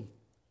apply.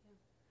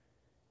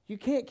 You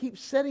can't keep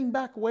sitting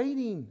back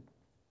waiting.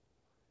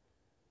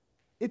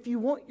 If you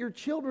want your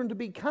children to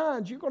be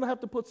kind, you're going to have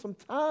to put some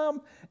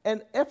time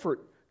and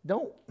effort.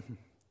 No,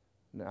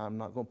 I'm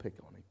not going to pick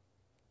on him.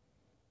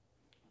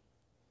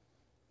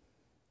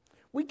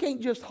 We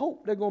can't just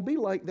hope they're going to be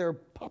like their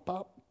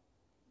Pop-Pop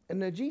and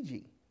their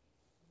Gigi.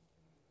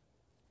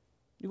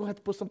 You're going to have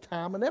to put some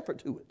time and effort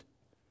to it.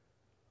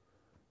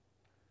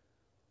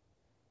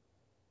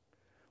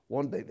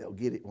 One day they'll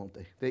get it, won't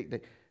they?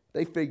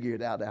 They figure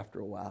it out after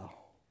a while.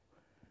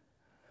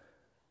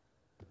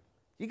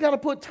 You got to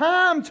put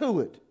time to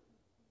it.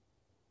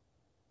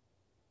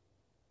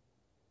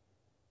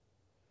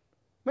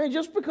 Man,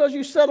 just because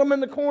you set them in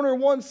the corner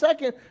 1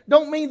 second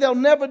don't mean they'll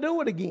never do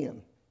it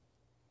again.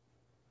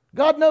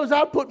 God knows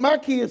I'd put my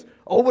kids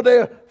over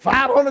there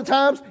 500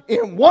 times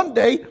in one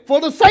day for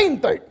the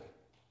same thing.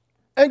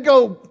 And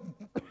go,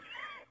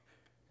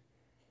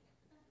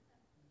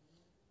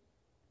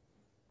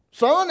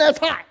 son, that's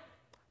hot.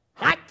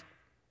 Hot.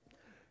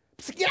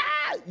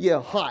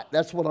 Yeah, hot.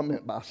 That's what I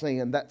meant by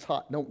saying that's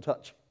hot. Don't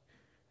touch.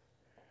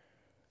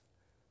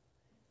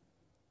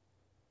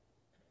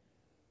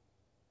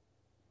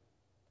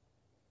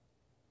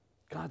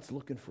 God's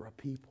looking for a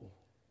people.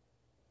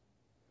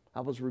 I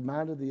was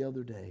reminded the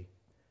other day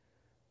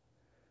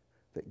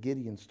that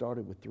Gideon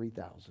started with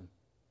 3,000.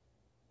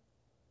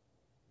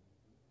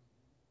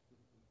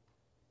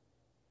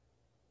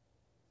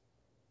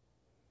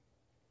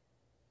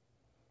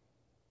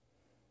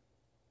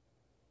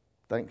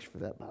 Thanks for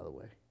that, by the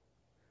way.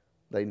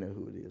 They know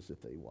who it is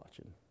if they're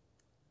watching.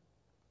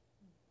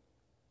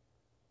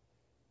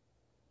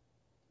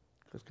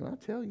 Because can I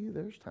tell you,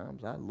 there's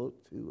times I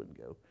look to and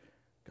go,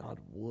 God,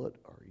 what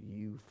are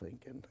you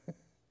thinking?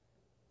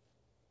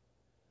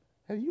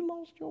 Have you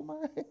lost your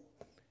mind?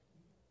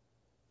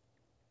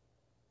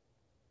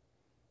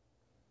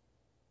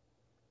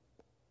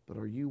 But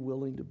are you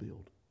willing to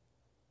build?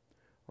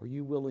 Are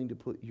you willing to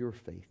put your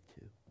faith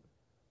to?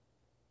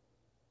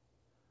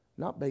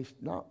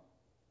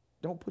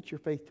 Don't put your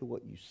faith to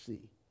what you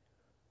see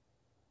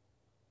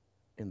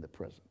in the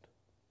present.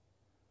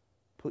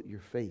 Put your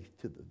faith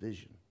to the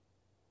vision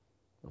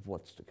of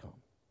what's to come.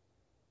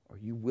 Are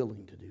you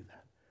willing to do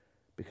that?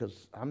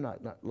 Because I'm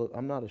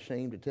not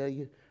ashamed to tell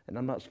you, and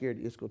I'm not scared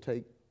it's going to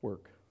take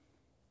work.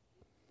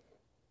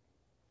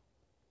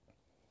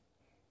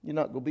 You're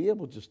not going to be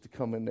able just to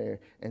come in there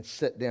and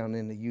sit down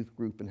in the youth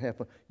group and have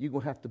fun. You're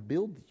going to have to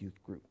build the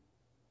youth group.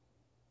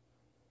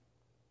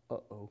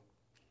 Uh-oh.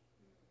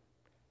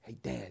 Hey,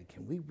 Dad,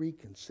 can we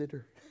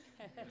reconsider?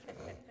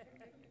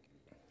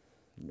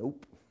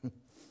 Nope.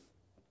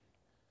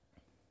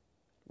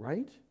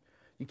 Right?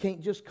 You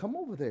can't just come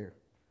over there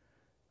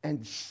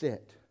and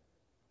sit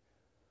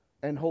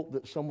and hope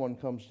that someone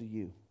comes to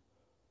you.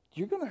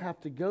 You're going to have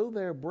to go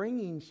there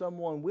bringing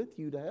someone with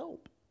you to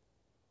help.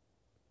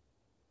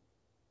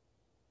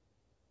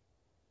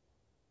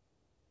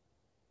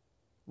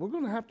 We're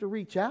going to have to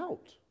reach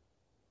out.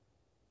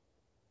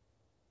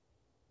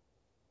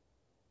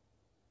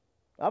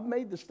 I've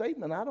made the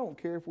statement, I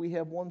don't care if we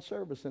have one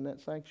service in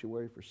that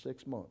sanctuary for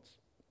 6 months.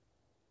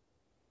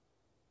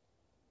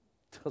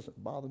 It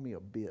doesn't bother me a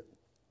bit.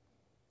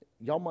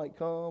 Y'all might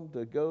come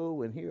to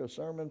go and hear a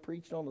sermon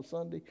preached on a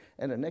Sunday,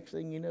 and the next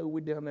thing you know, we're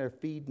down there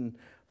feeding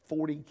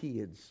 40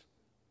 kids.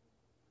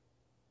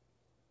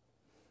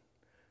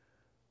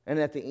 And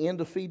at the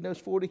end of feeding those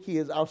 40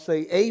 kids, I'll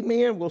say,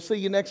 amen, we'll see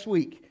you next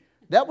week.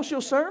 That was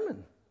your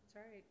sermon.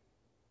 That's right.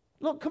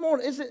 Look, come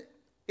on, is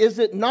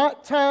it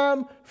not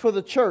time for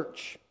the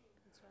church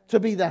to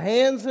be the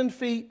hands and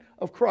feet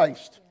of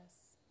Christ? Yes.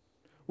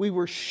 We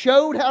were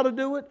showed how to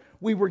do it.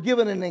 We were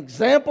given an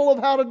example of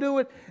how to do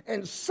it.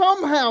 And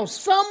somehow,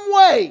 some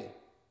way,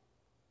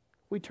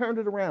 we turned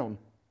it around.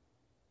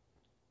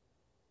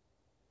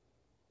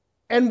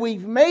 And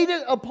we've made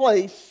it a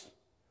place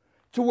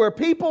to where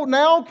people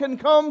now can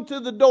come to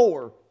the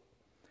door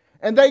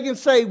and they can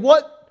say,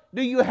 what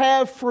do you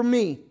have for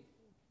me?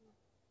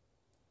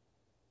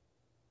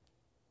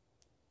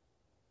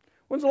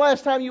 When's the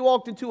last time you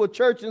walked into a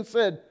church and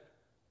said,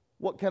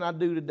 what can I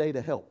do today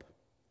to help?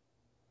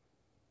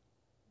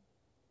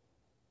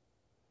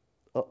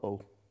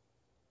 Uh-oh.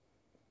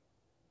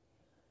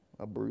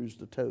 I bruised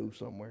a toe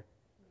somewhere.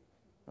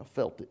 I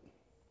felt it.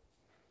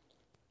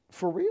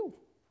 For real.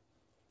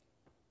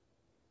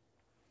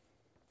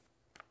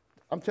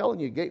 I'm telling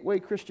you, Gateway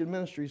Christian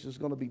Ministries is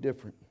going to be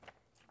different.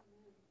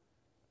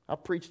 I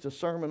preached a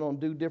sermon on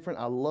Do Different.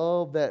 I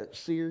love that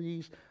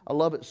series. I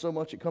love it so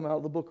much. It come out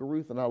of the book of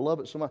Ruth, and I love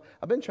it so much.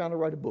 I've been trying to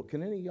write a book.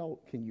 Can any of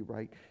y'all, can you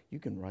write? You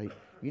can write.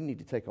 You need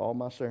to take all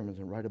my sermons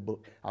and write a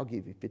book. I'll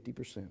give you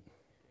 50%.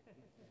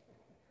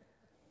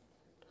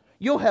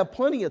 You'll have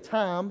plenty of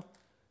time.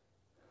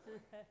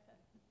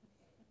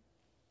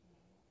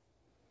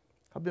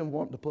 I've been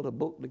wanting to put a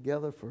book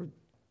together for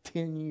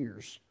 10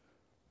 years.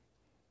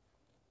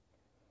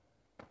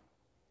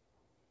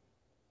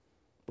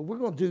 But we're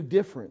going to do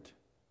different.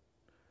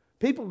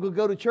 People will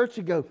go to church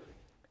and go,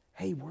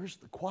 hey, where's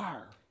the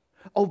choir?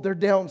 Oh, they're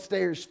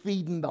downstairs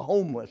feeding the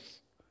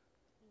homeless.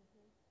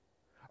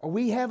 Are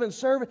we having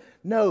service?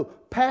 No,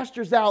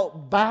 pastor's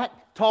out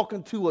back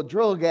talking to a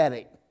drug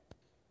addict.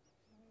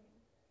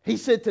 He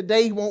said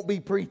today he won't be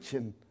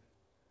preaching.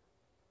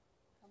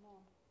 Come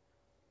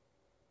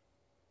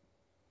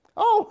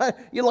on. Oh,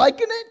 you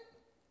liking it?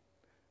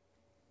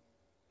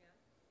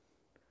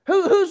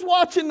 Who's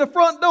watching the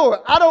front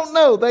door? I don't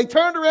know. They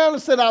turned around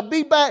and said, I'll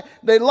be back.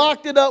 They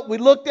locked it up. We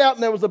looked out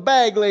and there was a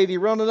bag lady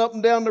running up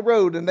and down the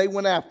road and they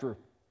went after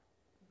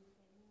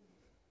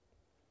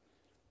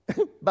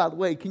her. By the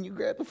way, can you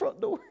grab the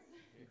front door?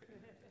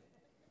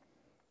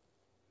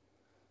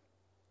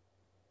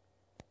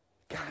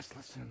 Guys,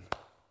 listen.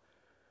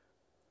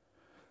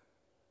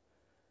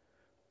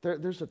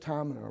 There's a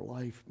time in our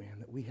life, man,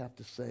 that we have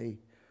to say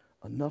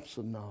enough's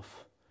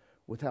enough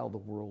with how the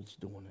world's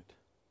doing it.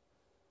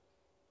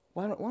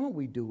 Why don't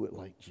we do it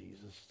like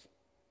Jesus?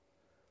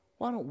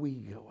 Why don't we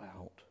go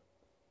out?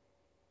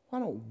 Why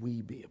don't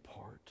we be a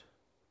part?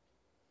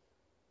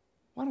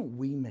 Why don't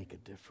we make a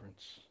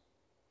difference?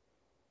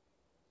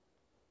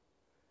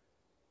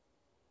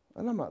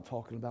 And I'm not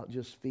talking about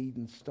just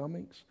feeding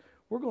stomachs.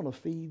 We're going to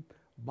feed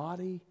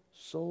body,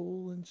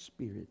 soul, and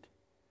spirit.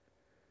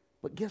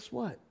 But guess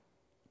what?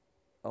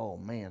 Oh,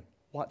 man,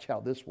 watch how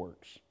this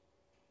works.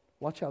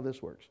 Watch how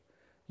this works.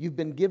 You've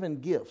been given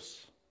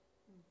gifts.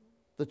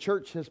 The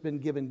church has been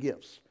given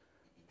gifts.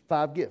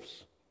 5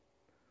 gifts.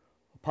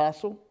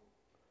 Apostle,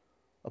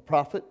 a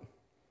prophet,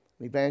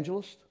 an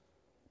evangelist,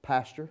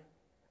 pastor,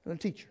 and a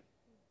teacher.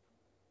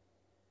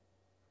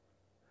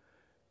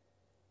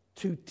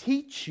 To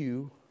teach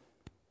you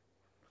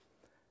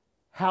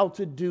how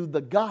to do the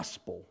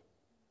gospel.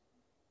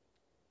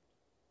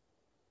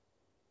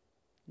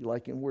 You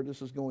liking where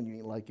this is going? You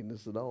ain't liking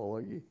this at all,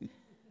 are you?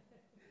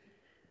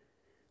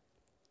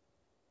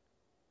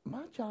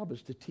 My job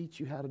is to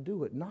teach you how to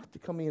do it, not to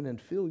come in and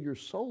fill your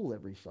soul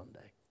every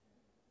Sunday.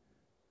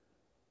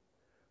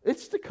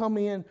 It's to come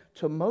in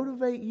to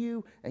motivate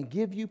you and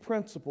give you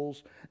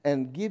principles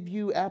and give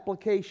you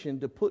application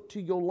to put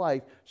to your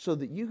life so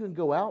that you can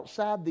go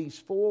outside these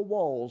 4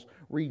 walls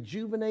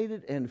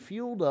rejuvenated and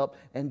fueled up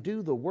and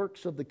do the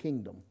works of the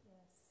kingdom.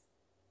 Yes.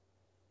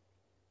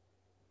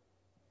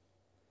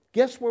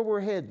 Guess where we're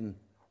heading?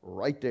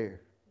 Right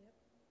there.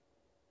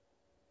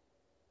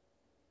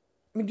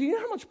 I mean, do you know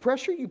how much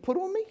pressure you put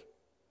on me?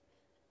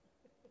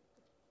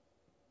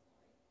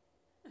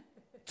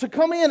 To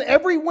come in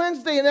every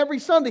Wednesday and every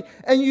Sunday,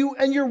 and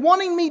you're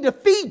wanting me to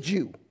feed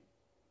you.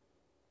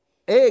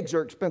 Eggs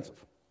are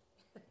expensive.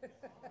 I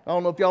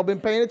don't know if y'all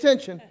been paying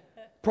attention.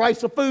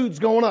 Price of food's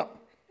going up.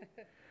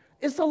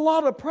 It's a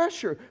lot of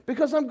pressure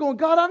because I'm going,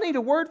 God, I need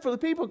a word for the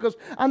people because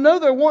I know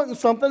they're wanting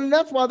something and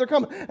that's why they're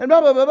coming. And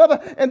blah, blah, blah, blah,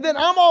 blah. And then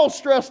I'm all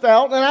stressed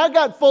out and I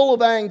got full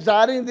of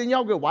anxiety. And then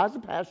y'all go, why is the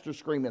pastor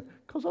screaming?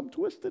 Because I'm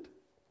twisted.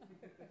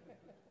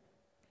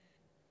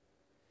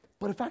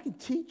 But if I can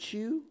teach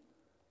you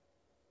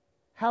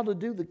how to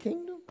do the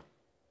kingdom,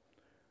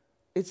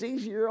 it's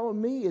easier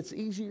on me. It's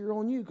easier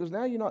on you because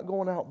now you're not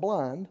going out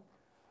blind.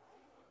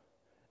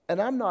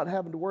 And I'm not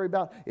having to worry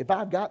about if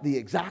I've got the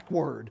exact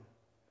word.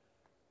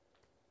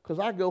 Because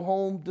I go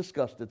home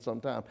disgusted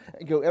sometimes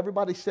and go,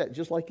 everybody sit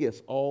just like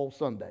this all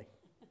Sunday.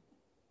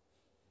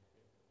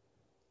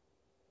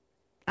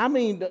 I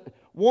mean,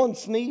 one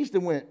sneezed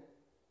and went.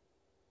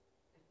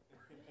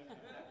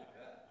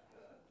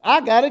 I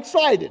got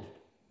excited.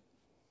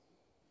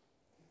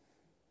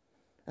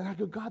 And I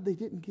go, God, they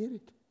didn't get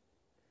it.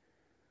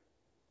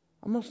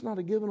 I must not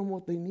have given them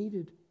what they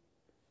needed.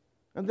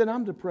 And then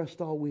I'm depressed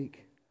all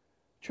week,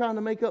 trying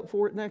to make up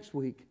for it next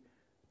week.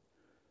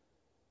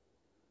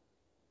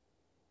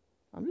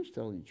 I'm just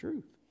telling you the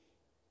truth.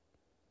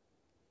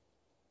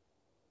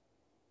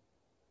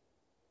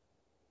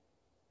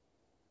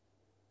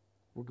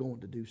 We're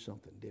going to do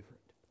something different.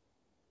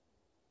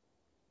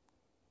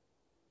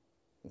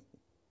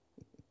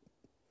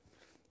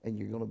 And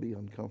you're going to be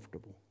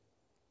uncomfortable.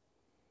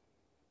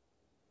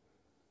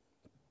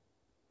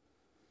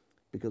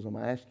 Because I'm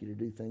going to ask you to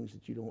do things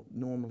that you don't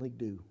normally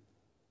do.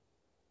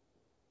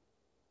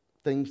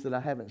 Things that I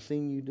haven't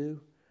seen you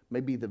do.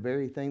 Maybe the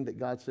very thing that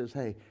God says,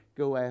 hey,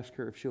 go ask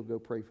her if she'll go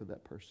pray for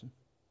that person.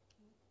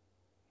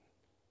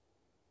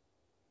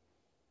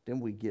 Then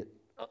we get,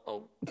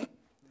 uh-oh,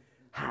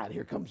 hide,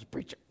 here comes the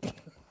preacher.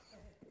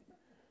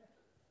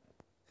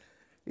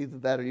 Either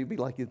that or you'd be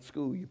like in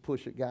school, you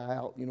push a guy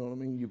out, you know what I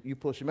mean? You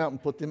push him out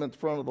and put them in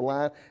front of the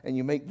line, and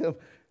you make them,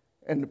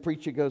 and the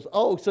preacher goes,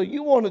 oh, so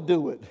you want to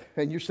do it.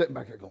 And you're sitting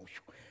back there going,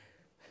 shoo.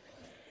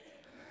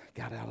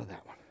 Got out of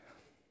that one.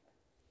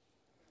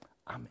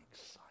 I'm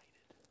excited.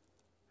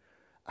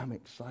 I'm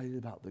excited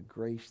about the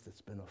grace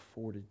that's been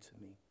afforded to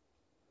me.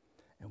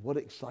 And what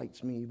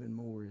excites me even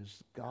more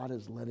is God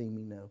is letting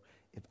me know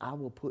if I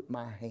will put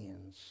my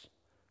hands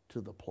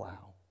to the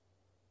plow,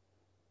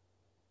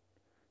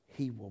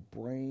 He will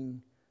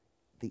bring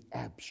the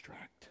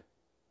abstract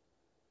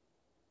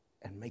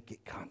and make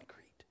it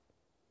concrete.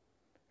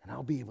 And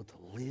I'll be able to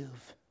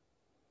live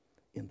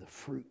in the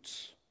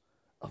fruits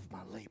of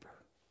my labor.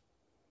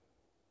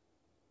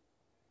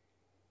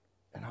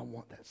 And I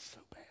want that so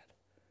bad.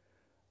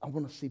 I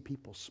want to see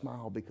people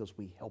smile because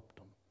we helped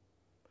them.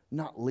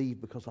 Not leave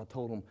because I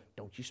told them,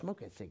 don't you smoke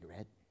that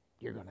cigarette.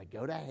 You're going to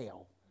go to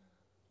hell.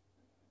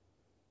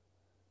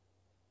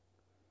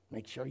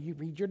 Make sure you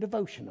read your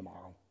devotion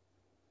tomorrow.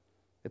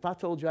 If I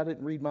told you I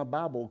didn't read my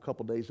Bible a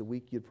couple days a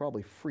week, you'd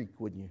probably freak,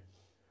 wouldn't you?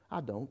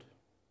 I don't.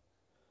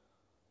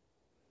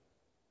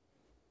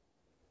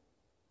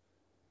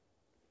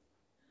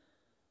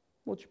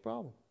 What's your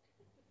problem?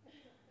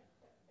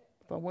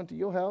 If I went to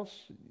your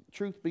house,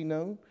 truth be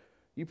known,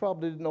 you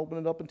probably didn't open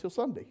it up until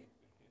Sunday.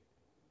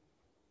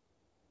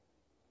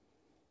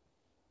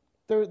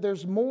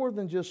 There's more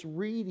than just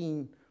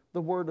reading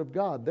the Word of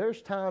God.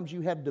 There's times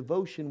you have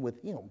devotion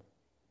with Him.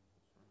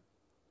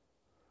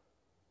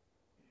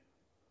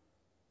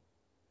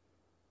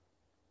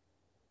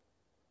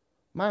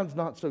 Mine's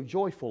not so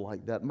joyful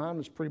like that. Mine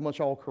is pretty much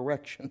all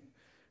correction.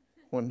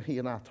 When he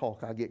and I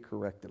talk, I get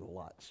corrected a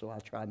lot. So I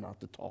try not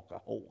to talk a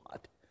whole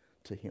lot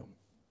to him.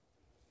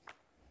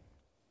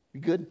 You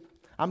good?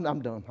 I'm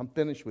done. I'm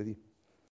finished with you.